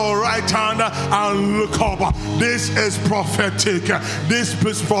 Raise your right hand and look up. This is prophetic. This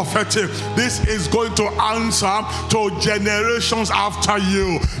is prophetic. This is going to answer to generations after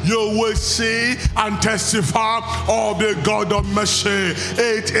you. You will see and testify of the God of mercy.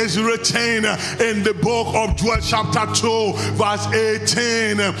 It is written in the book of Joel chapter 2 verse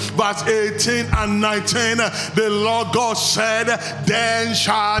 18 and 19. The Lord God said, then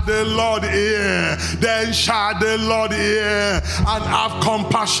shall the Lord hear, then shall the Lord hear and have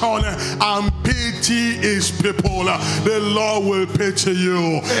compassion and pity his people. The Lord will pity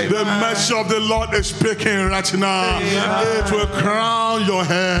you. Amen. The mercy of the Lord is speaking right now. Amen. It will crown your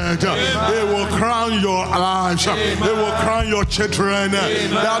head. Amen. It will crown your lives. Amen. It will crown your children.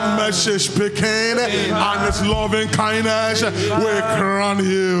 Amen. That mercy is speaking. Amen. And its loving kindness will crown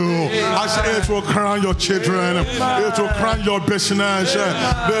you. Amen. I say it will crown your children. Amen. It will crown your business.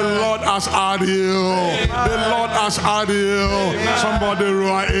 Amen. The Lord has had you. Amen. The Lord has had you. Amen. Somebody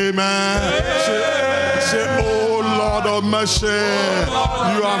write amen. Say, oh Lord of mercy,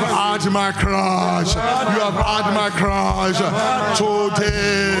 you have heard my cries. You have heard my cries.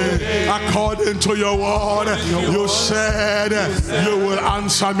 Today, according to your word, you said you will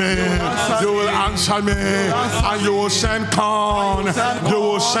answer me. You will answer me, and you will send corn. You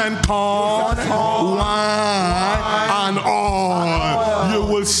will send corn, wine, and oil. You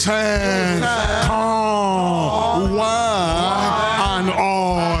will send corn, wine, and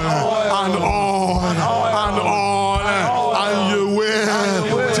oil. And you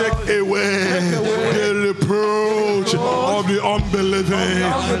will take away the reproach of the unbelieving,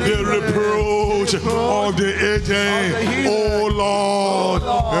 the reproach of the aging. Oh Lord,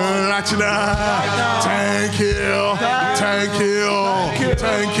 right now, thank you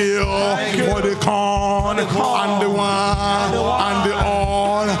for the corn and the wine and the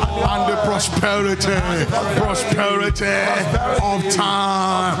oil and the prosperity prosperity of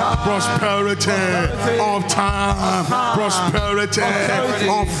time, prosperity of time, prosperity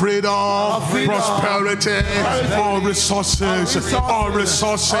of freedom, prosperity of resources,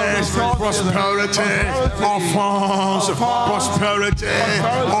 prosperity of funds, prosperity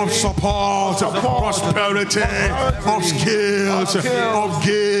of support, prosperity of skills, of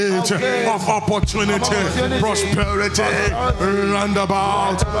gifts, of opportunity, prosperity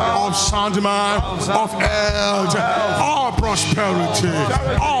roundabout, of sound mind, of health, all prosperity,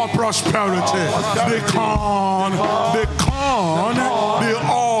 the corn, the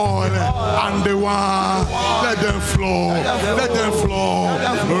oil, and the wine. Let them flow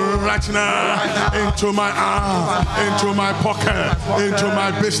right now into my arm, into my pocket, into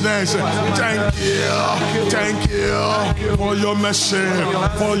my business. Thank you for your mercy,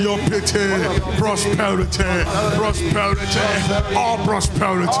 for your pity, prosperity, all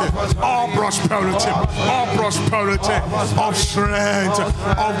prosperity of strength,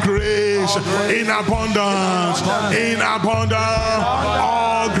 of grace, in abundance,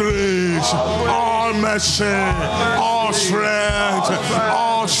 all grace, all mercy, all strength,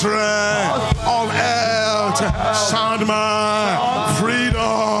 all health, sound mind,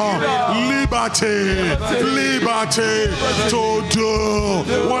 freedom, liberty to do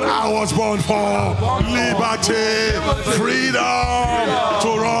what I was born for, liberty, freedom to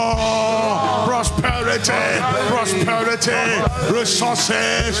run, prosperity,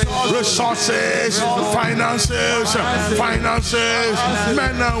 resources, finances,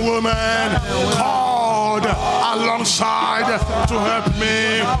 men and women called alongside to help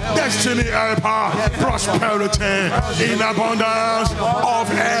me, destiny helper, prosperity in abundance of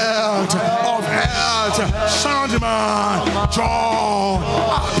health, sound mind, joy,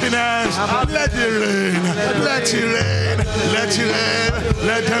 happiness.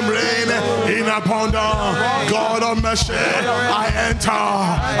 Let them rain in abundance. God of mercy, I enter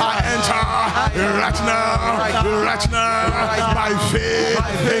right now by faith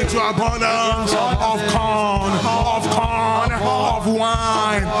into abundance of corn, of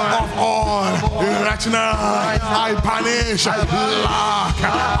wine, of oil. Right now I banish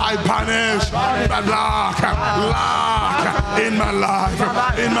lack in my life,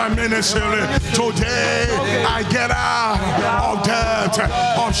 in my ministry. Today I get out of debt,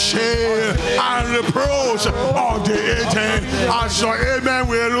 of shame and reproach of the agent. I saw amen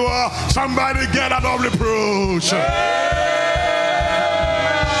will somebody get out of reproach.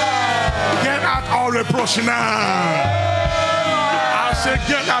 Get out of reproach now. I said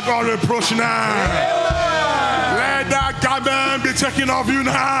get out of reproach now. Let that garment be taken off you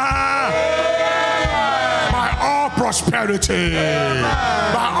now. By all prosperity, by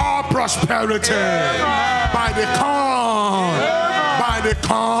the corn, by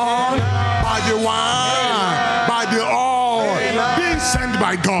the wine, by the oil, being sent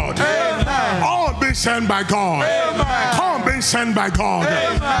by God. All being sent by God. Corn being sent by God.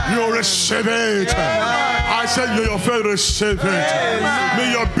 You receive it. I said, may your faith receive it.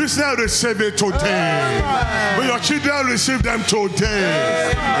 May your business receive it today. May your children receive them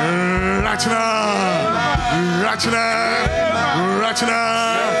today. Right now,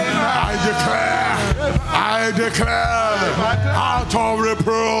 I declare, out of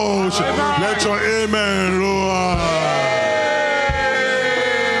reproach, let your amen roar.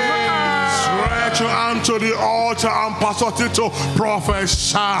 Stretch your hand to the altar and pass it to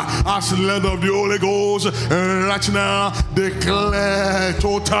prophesy as led of the Holy Ghost. Right now, declare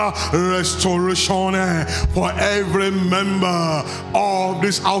total restoration for every member of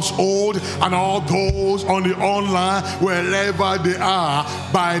this household and all those on the online, wherever they are,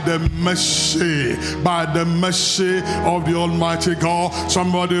 by the mercy of the Almighty God.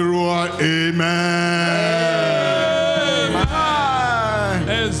 Somebody roar, amen.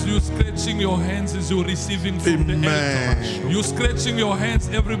 As you scratching your hands, as you receiving from the altar, you scratching your hands,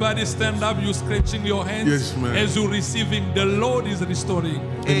 everybody stand up, you scratching your hands. Yes, as you receiving, the Lord is restoring.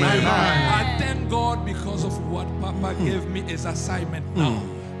 Amen. I thank God because of what Papa gave me as assignment now.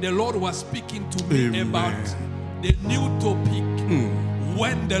 The Lord was speaking to me about the new topic,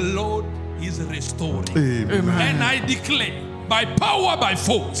 when the Lord is restoring. Amen. And I declare, by power, by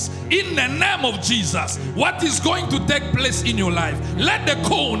force, in the name of Jesus, what is going to take place in your life, let the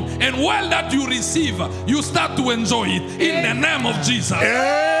corn and oil that you receive, you start to enjoy it in the name of Jesus.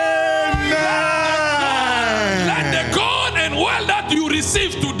 Amen. Let the corn and oil that you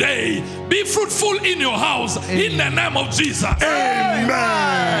receive today be fruitful in your house in the name of Jesus.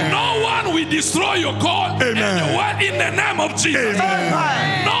 Amen. No one will destroy your corn and your oil in the name of Jesus.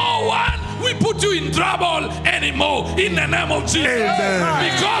 Amen. No one will put put you in trouble anymore in the name of Jesus.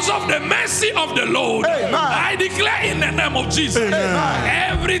 Amen. Because of the mercy of the Lord, I declare in the name of Jesus,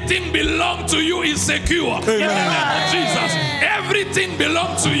 everything belongs to you is secure. In the name of Jesus, everything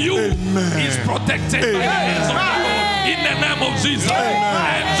belongs to you is protected by the hands of the Lord. In the name of Jesus,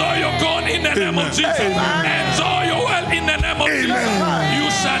 enjoy your corn in the name of Jesus. Enjoy your wealth in the name of Jesus.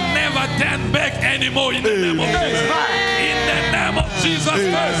 You shall never turn back anymore in the name of Jesus. In the name of Jesus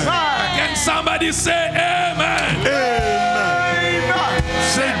Christ. Can somebody say amen? Amen.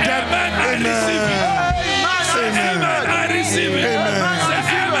 Say amen, I receive it. Say amen, I receive it.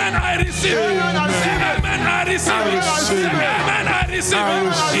 Say amen, I receive it. Say amen, I receive it. Say amen, I receive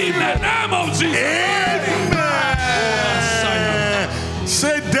it. In the name of Jesus. Amen.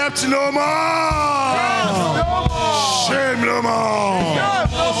 Say debt no more. Shame no more.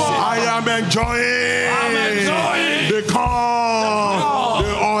 I am enjoying the corn,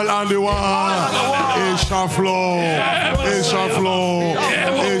 the oil and the wine. It shall flow. It shall flow.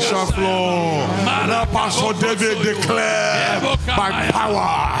 It shall flow. Now Pastor David declared by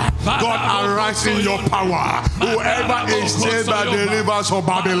power. God arise in your power. Whoever is saved by the rivers of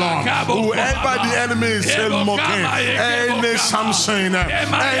Babylon, whoever the enemy is still mocking, any Samson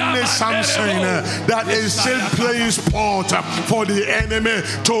that is still playing sport for the enemy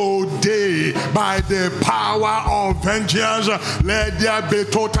today, by the power of vengeance, let there be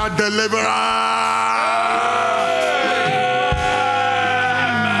total deliverance.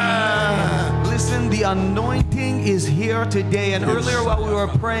 The anointing is here today, and earlier while we were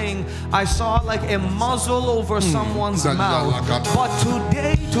praying, I saw like a muzzle over someone's mouth. But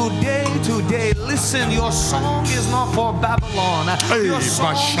today, listen, your song is not for Babylon. Your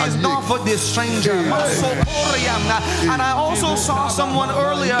song is not for this stranger. And I also saw someone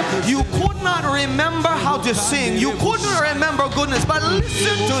earlier, you could not remember how to sing, you couldn't remember goodness, but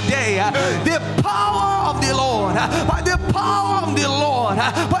listen today, the power of the Lord, by the power of the Lord,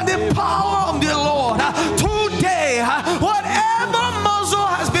 by the power of the Lord, today, whatever muzzle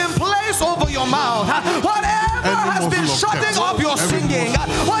has been placed over your mouth, whatever has been shutting up your singing,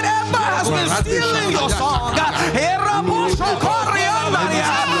 whatever has been stealing your song, the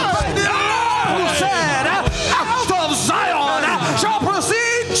Lord who said, out of Zion shall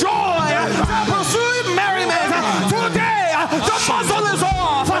proceed joy, shall proceed merriment. Today, the muzzle is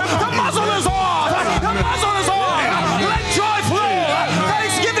off, the muzzle is off, the muzzle is off. Let joy flow,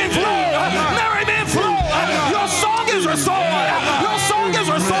 thanksgiving flow, merriment flow. Your song is restored, your song is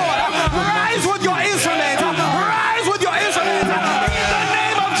restored. Rise with your instrument, rise with your instrument. In the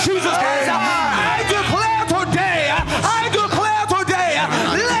name of Jesus Christ, I declare today,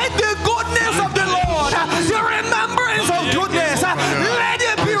 let the goodness of the Lord, the remembrance of goodness, let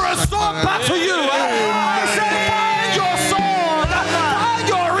it be restored back to you. I say, find your song, find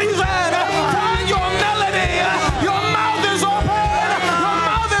your reason, find your melody. Your mouth is open, your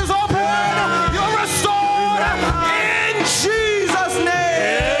mouth is open, you're restored in Jesus'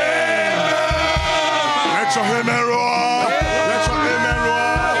 name. Let your amen roar. Let your amen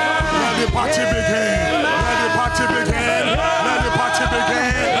roar. Let the party begin. Let the party begin. Let the party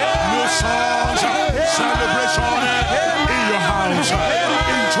begin. New songs, celebration in your house,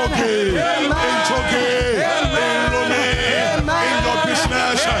 in Togi, in RHOMI, in your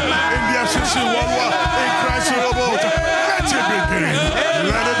business, in the FCC world, in Christ Robot. Let it begin.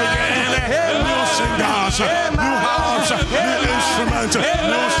 Let it begin. New singers, new harps, new instruments,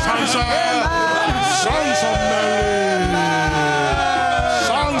 new stanza, songs of marriage,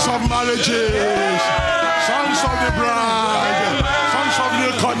 songs of marriages, songs of the bride, songs of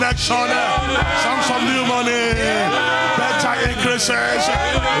new connection, songs of new money, better increases,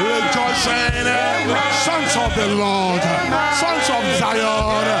 rejoicing, songs of the Lord, songs of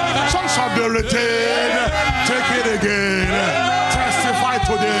Zion, songs of the redeemed. Take it again. Testify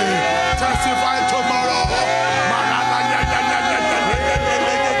today, testify tomorrow.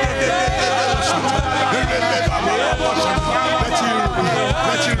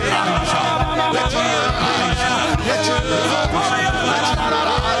 Let you rise. Let you rise. Let you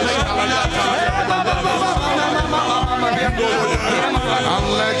and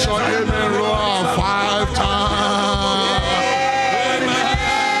let your amen roar 5 times.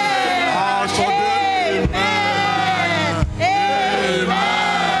 So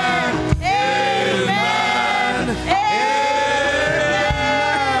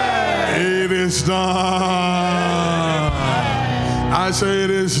it is done. I say it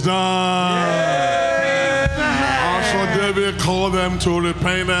is done. Also, David will call them to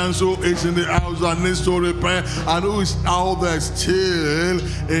repentance, who is in the house that needs to repent, and who is out there still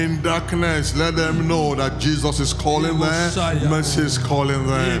in darkness. Let them know that Jesus is calling them. Mercy is calling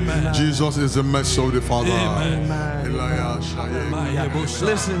them. Amen. Jesus is the mercy of the Father. Amen.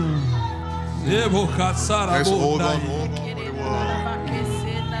 Listen. Let's hold on.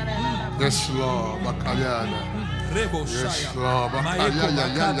 Yes, Lord. Yes, Lord.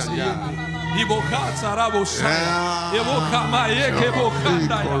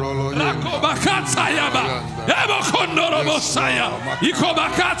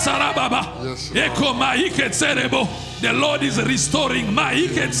 The Lord is restoring. The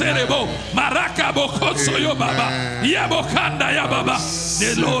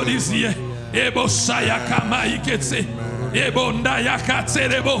Lord is here.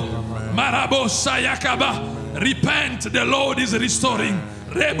 Repent, the Lord is restoring.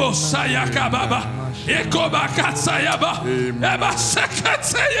 Rebo sayakababa, ekoba katsayaba, eba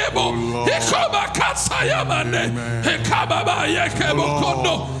sekatsayebo, ekoba katsayamane, ekababa yekebo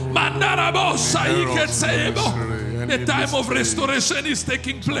kondo, mandarabo sayiketsayebo. The time of restoration is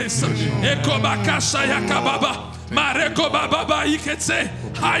taking place. Ekoba kasayakababa. I,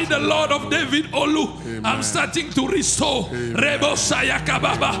 the Lord of David Olu, I'm starting to restore.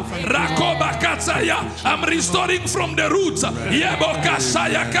 I'm restoring from the roots. I'm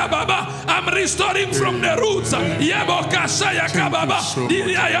restoring from the roots.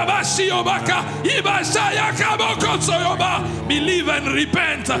 Believe and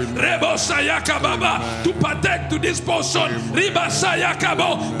repent. To protect to this portion. Believe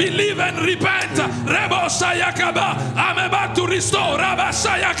and repent. I'm about to restore. The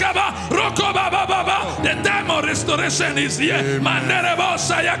time of restoration is here.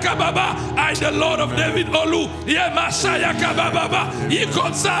 I, the Lord of David Olu,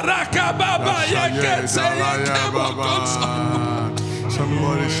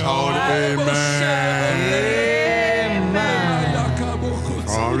 somebody shout amen.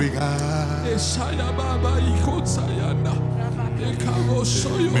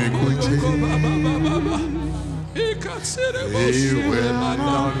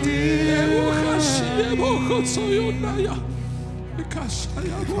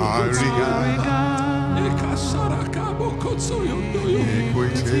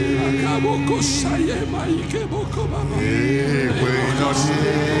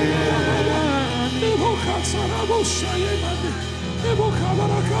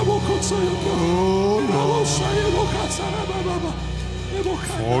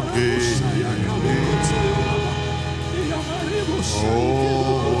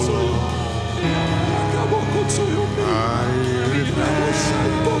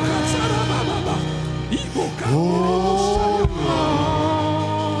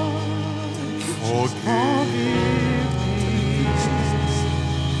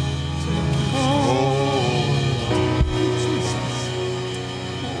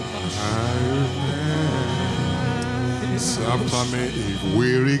 After me, if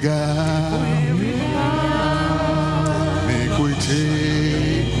weary God,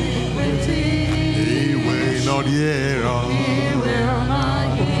 iniquity, He will not hear us.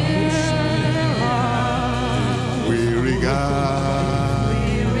 Weary God,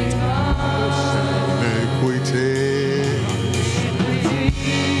 iniquity,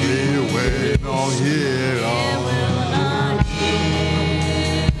 He will not hear us.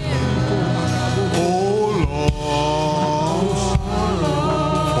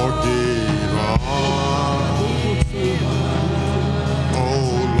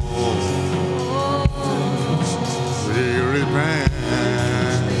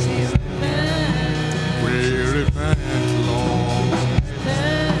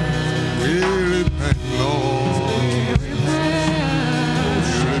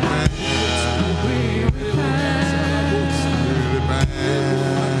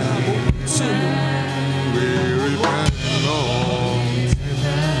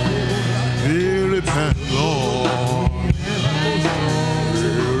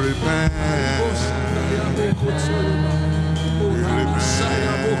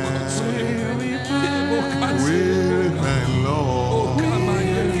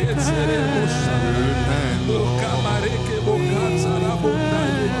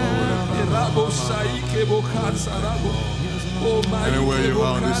 Anywhere you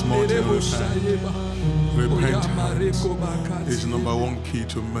are on this mountain, repentance is number one key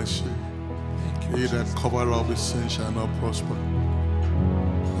to mercy. He that cover up his sin shall not prosper,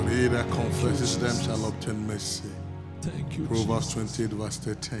 but he that confesses them shall obtain mercy. Thank you, Proverbs 28 verse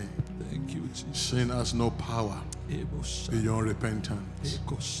 13. Thank Thank you, Jesus. Sin has no power beyond repentance.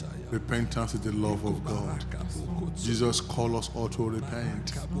 Repentance is the love of God. Jesus called us all to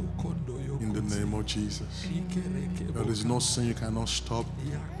repent in the name of Jesus. There is no sin you cannot stop.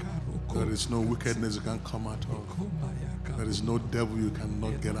 There is no wickedness you can come out of. There is no devil you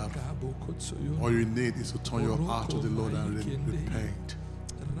cannot get out of. All you need is to turn your heart to the Lord and repent.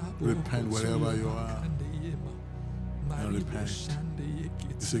 Repent wherever you are and repent.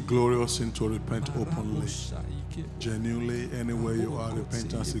 It's a glorious thing to repent openly. Genuinely, anywhere you are,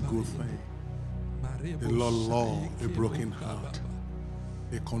 repentance is a good thing. The Lord loves a broken heart.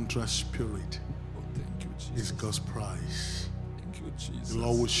 A contrite spirit is God's prize. The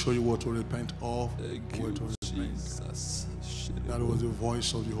Lord will show you what to repent of, where to repent. That was the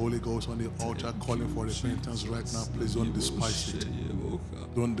voice of the Holy Ghost on the altar calling for repentance right now. Please don't despise it.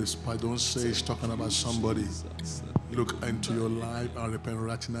 Don't despise. Don't say it's talking about somebody. Look into your life and repent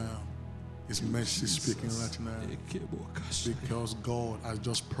right now. His mercy speaking right now. Because God has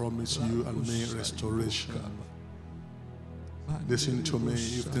just promised you and me restoration. Listen to me.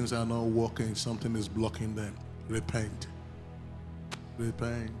 If things are not working, something is blocking them. Repent.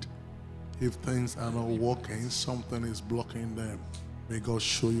 Repent. If things are not working, something is blocking them. May God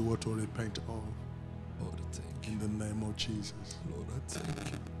show you what to repent of. Lord, thank you. In the name of Jesus. Lord, I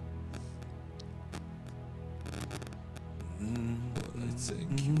thank you. Lord, I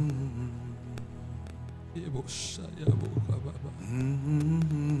thank you.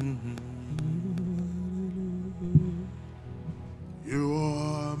 You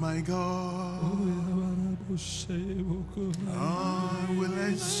are my God. I will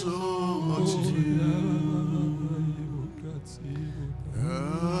exalt you.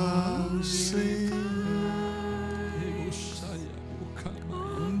 I'll sing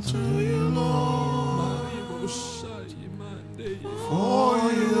unto you, Lord, for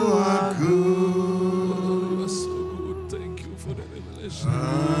you are good. You are so good. Thank you for the revelation.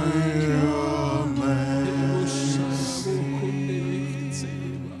 And your mercy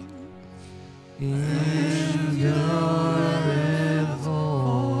endureth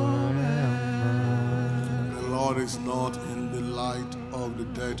forever. The Lord is not in the light of the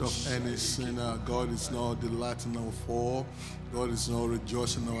death of any sinner. God is not delighting our fall. God is not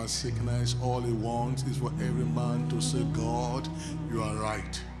rejoicing our sickness. All He wants is for every man to say, God, you are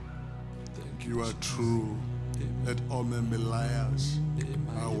right. Thank You are true. Let all men be liars.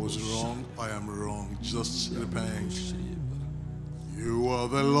 I was wrong. I am wrong. Just repent. You are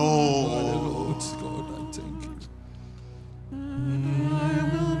the Lord. God, I thank you. I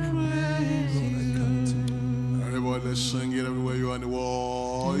will praise you. Everybody, let's sing it everywhere you are in the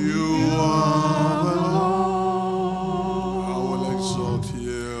world. You are the Lord. I will exalt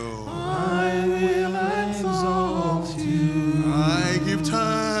you. I will exalt you. I give thanks.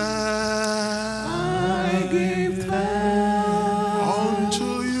 I give thanks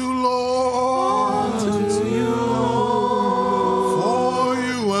unto you, Lord. Unto you, Lord. For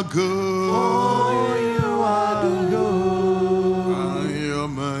you are good. For you are good. And your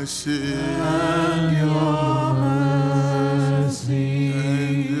mercy. And your mercy.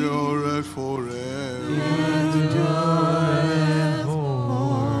 Endureth forever. Endureth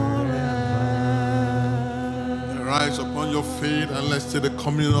forever. Rise upon your feet and let's take the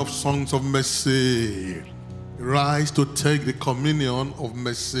communion of songs of mercy. Rise to take the communion of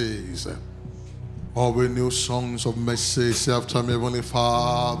mercies. All we new songs of mercy. Say after me, Heavenly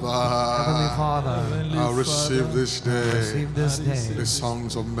Father. Heavenly Father, I receive this day receive this day the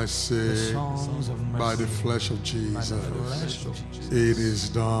songs of mercy the songs of mercy by the flesh of by Jesus. the flesh of Jesus. It is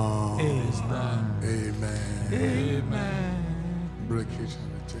done. It is done. Amen. Amen. Break it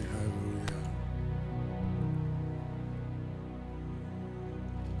and take hallelujah.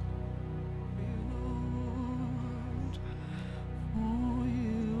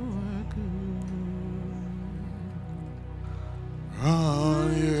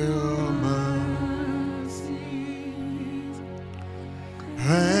 Your mercies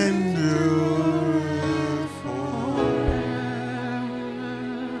endure forever.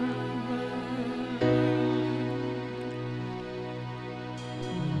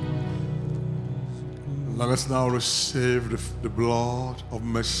 Let us now receive the blood of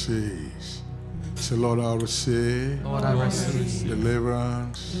mercies. Say, Lord, I receive, Lord, I receive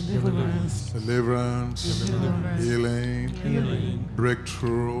deliverance, healing,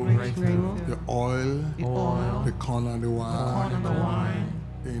 breakthrough, the oil, the corn and the wine.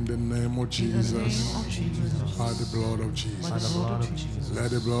 In the name of Jesus, by the blood of Jesus.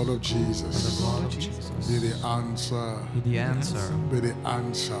 Let the blood of Jesus be the answer, Be the answer. be the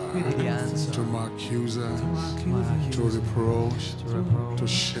answer Be the answer. to my accuser, My to reproach, reproach, to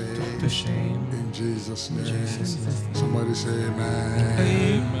shame, to shame. In Jesus' name. Jesus' name. Somebody say amen.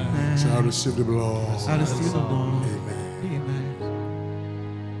 Amen. Say, I receive the blood. I receive the blood. Amen. Amen.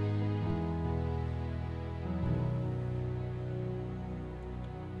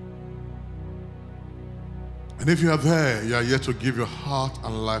 And if you are there, you are yet to give your heart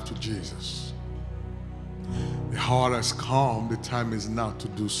and life to Jesus. The hour has come, the time is now to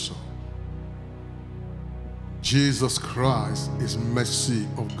do so. Jesus Christ is mercy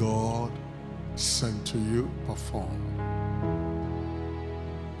of God sent to you, performed.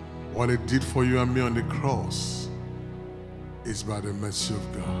 What He did for you and me on the cross is by the mercy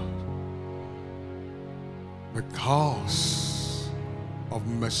of God. Because of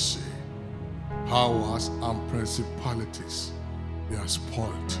mercy, powers and principalities, they are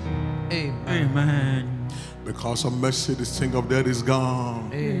spoiled. Amen. Amen. Because of mercy, the sting of death is gone.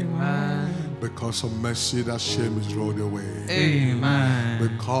 Amen. Because of mercy, that shame is rolled away. Amen.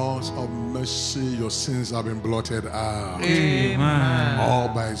 Because of mercy, your sins have been blotted out. Amen. All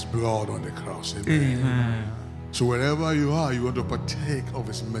by His blood on the cross. Amen. Amen. So wherever you are, you want to partake of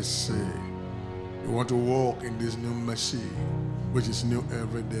His mercy. You want to walk in this new mercy, which is new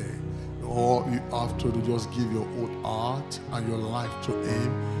every day. All you have to do, just give your whole heart and your life to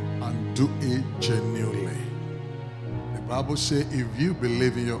Him and do it genuinely. The Bible says, if you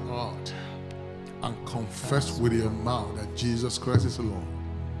believe in your heart and confess with your mouth that Jesus Christ is Lord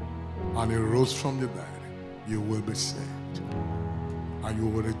and He rose from the dead, you will be saved. And you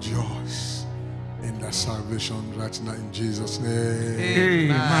will rejoice in that salvation right now in Jesus' name.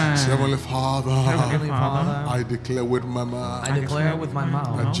 Amen. Heavenly Father, Heavenly Father, I declare with my mouth I declare with my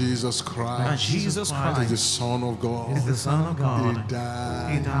mouth that Jesus that Christ Jesus is the Christ Son of God. is the Son of He God.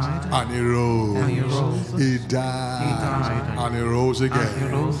 died, He died and He rose. and He rose. He died, and He rose again, And He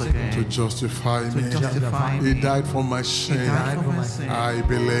rose again to justify me. justify He me. died for my sin. died for my sin. I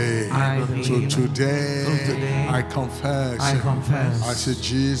believe. I believe. So today, I confess. I confess. I say,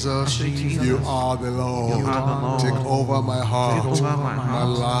 Jesus, I say, Jesus, you are the Lord. You are the Lord. Take over my heart, Take over my my heart,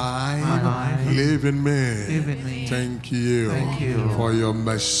 life. my life. Live in me. Live in me. Thank you, Thank you for your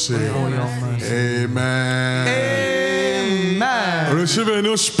mercy. for your mercy. Amen. Amen. Receive a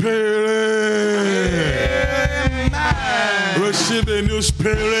new spirit. Amen. Receive a new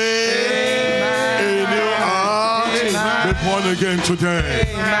spirit. A new heart. Be born again today.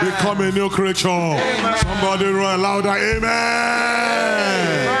 Become a new creature. Somebody roar louder. Amen.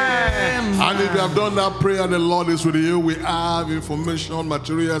 And if you have done that prayer, the Lord is with you. We have information,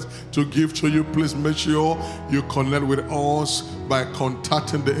 materials to give to you. Please make sure you connect with us by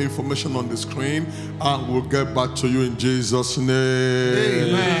contacting the information on the screen, and we'll get back to you in Jesus' name.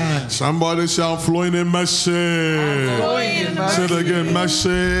 Amen. Somebody say, I'm flowing in mercy. Say it again, mercy.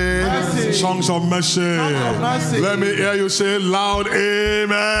 Mercy. Songs of mercy. mercy. Let me hear you say loud,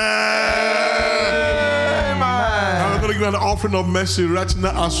 amen. I'm going to give an offering of mercy right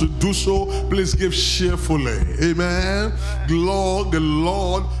now. As you do so, please give cheerfully. Amen. The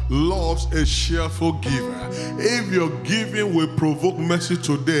Lord loves a cheerful giver. If your giving will provoke mercy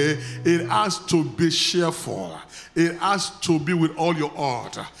today, it has to be cheerful. It has to be with all your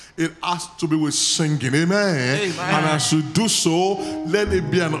heart. It has to be with singing. Amen. Amen. And as you do so, let it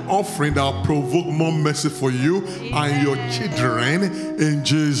be an offering that will provoke more mercy for you and your children in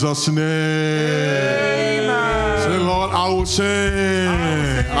Jesus' name. Amen. Say, Lord, I will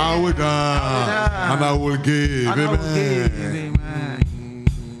sing, I will dance, and I will give. And I will give. Amen. Amen.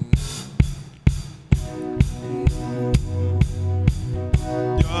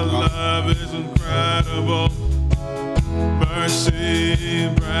 Your love is incredible. Mercy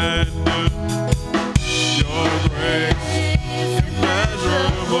brand new. Your grace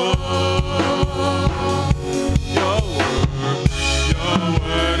immeasurable. Your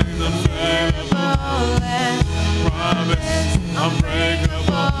word is unfailable. Promise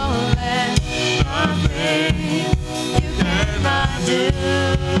unbreakable. Nothing you cannot do.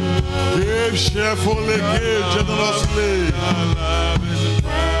 Give cheerfully, give generously. Your love is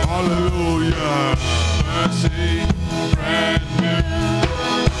incredible. Hallelujah. Mercy brand new.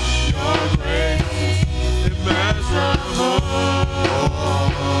 Your grace immeasurable.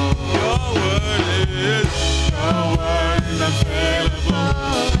 Your word is unfailable.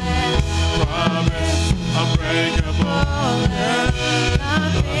 Promise unbreakable.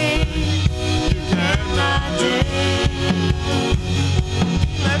 Nothing you cannot do.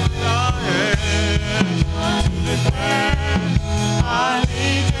 Lift your hands to declare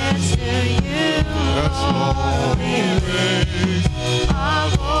allegiance to you. Yes, Lord.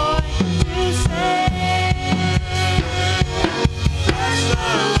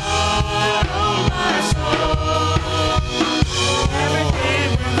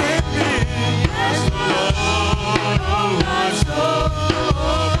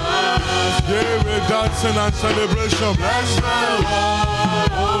 blessing and celebration. Bless the Lord,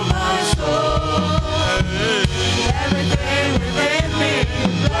 oh my soul. Everything within me.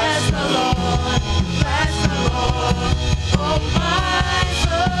 Bless the Lord, oh my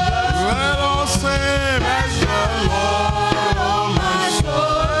soul. Let us sing. Bless the Lord, oh my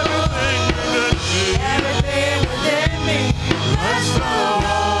soul. Everything within me. Bless the Lord,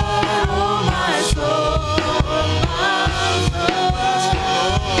 oh my soul.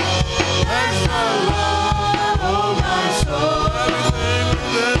 Bless the Lord, oh my soul.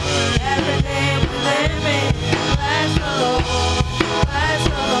 Everything within me. Bless the Lord,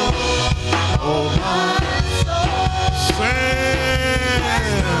 oh my soul. Sing.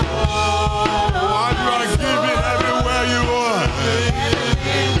 While you are giving everywhere you are.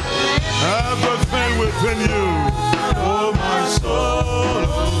 Everything within you. Oh my soul,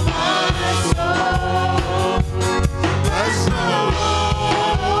 oh my soul. Bless the Lord,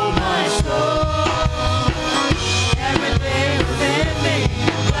 oh my soul. Everything within me.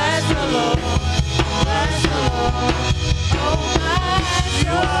 Bless the Lord, oh my soul.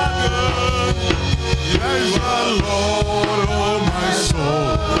 Bless the Lord, oh my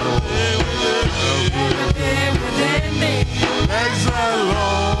soul. Everything within me. Bless the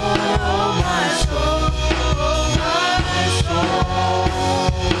Lord, Oh my soul, oh my soul.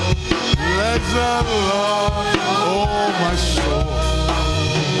 bless the Lord, oh my soul.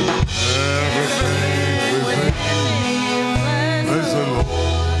 Everything within me. Bless the Lord,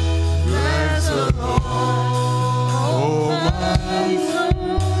 Bless the Lord, oh my.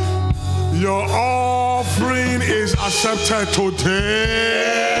 Your offering is accepted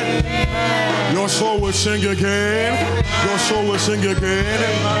today. Your soul will sing again. Your soul will sing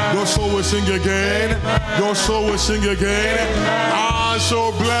again. Your soul will sing again. Your soul will sing again. I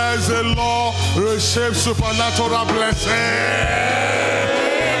so bless the Lord. Receive supernatural blessing.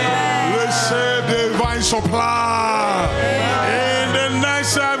 Receive divine supply. In the next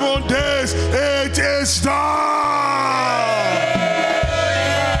 7 days, it is done.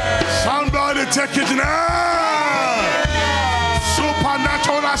 Somebody take it now.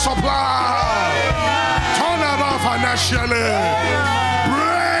 Supernatural supply. Turn around financially.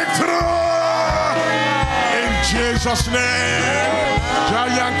 Breakthrough. In Jesus' name.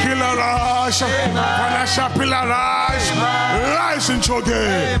 Giant killer rise. Financial pillar rise. Rise in Choge.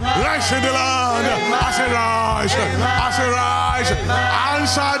 Rise in the land. I say rise. I say rise.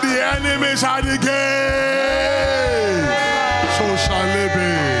 Answer the enemies at the gate. So shall it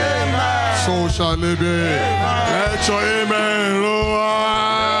be. So shall it be. Let your amen roar.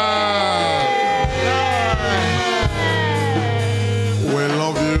 We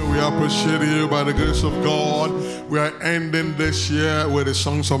love you. We appreciate you by the grace of God. We are ending this year with the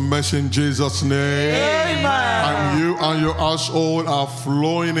songs of mercy in Jesus' name. And you and your household are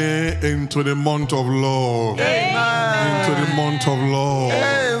flowing into the month of love. Into the month of love.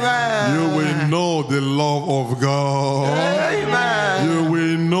 You will know the love of God. You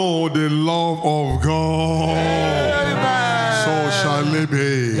will know the love of God. So shall it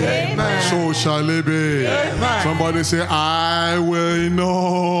be. So shall it be. Somebody say, I will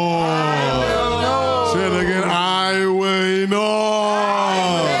know. Say it again, I will know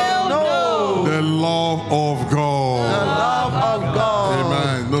the love of God.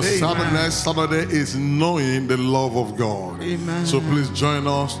 Amen. No, next Saturday is knowing the love of God. Amen. So please join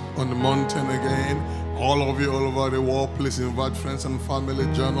us on the mountain again. All of you all over the world, please invite friends and family,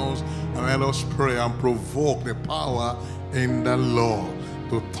 join us, and let us pray and provoke the power in the Lord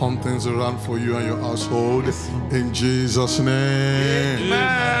to turn things around for you and your household in Jesus' name.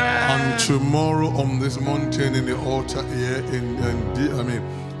 And tomorrow on this mountain in the altar here in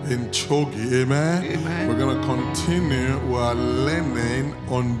Chogi, amen. We're gonna continue. We're learning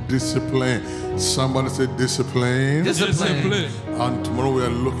on discipline. Somebody say discipline. Discipline. And tomorrow we are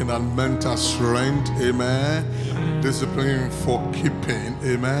looking at mental strength, amen. Discipline for keeping,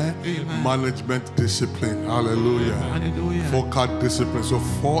 amen. Management discipline, hallelujah. Focal discipline. So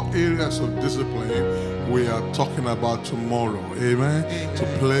 4 areas of discipline we are talking about tomorrow, amen. So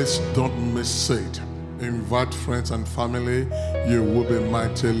please don't miss it. Invite friends and family. You will be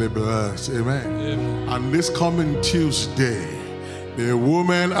mightily blessed, amen. And this coming Tuesday, the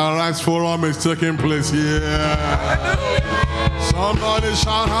Women Arise Forum is taking place here. Somebody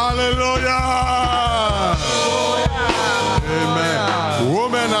shout hallelujah. Amen.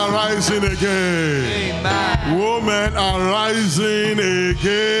 Women are rising again. Women are rising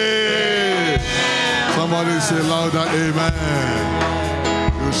again. Somebody say louder, amen.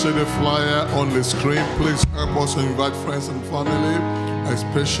 You see the flyer on the screen. Please help us invite friends and family.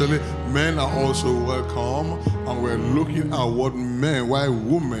 Especially men are also welcome. And we're looking at what men, why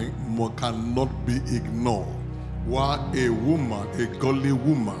women woman cannot be ignored. Why a woman, a godly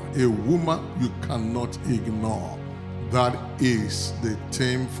woman, a woman you cannot ignore. That is the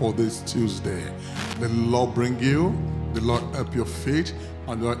theme for this Tuesday. The Lord bring you, the Lord help your faith,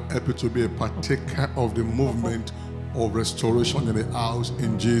 and the Lord help you to be a partaker of the movement of restoration in the house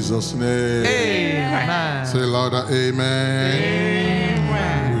in Jesus' name. Amen. Say louder, amen.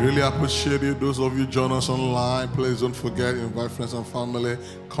 Amen. We really appreciate you. Those of you join us online, please don't forget, invite friends and family.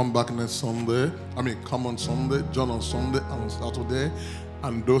 Come back next Sunday. Come on Sunday, join on Sunday and Saturday.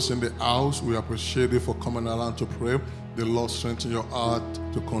 And those in the house, we appreciate you for coming around to pray. The Lord strengthen your heart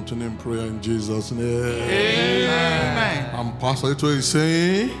to continue in prayer in Jesus' name. Amen. And Pastor Ito is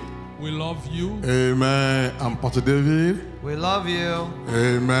saying, we love you. Amen. And Pastor David, we love you.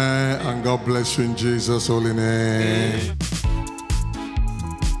 Amen. And God bless you in Jesus' holy name. Amen.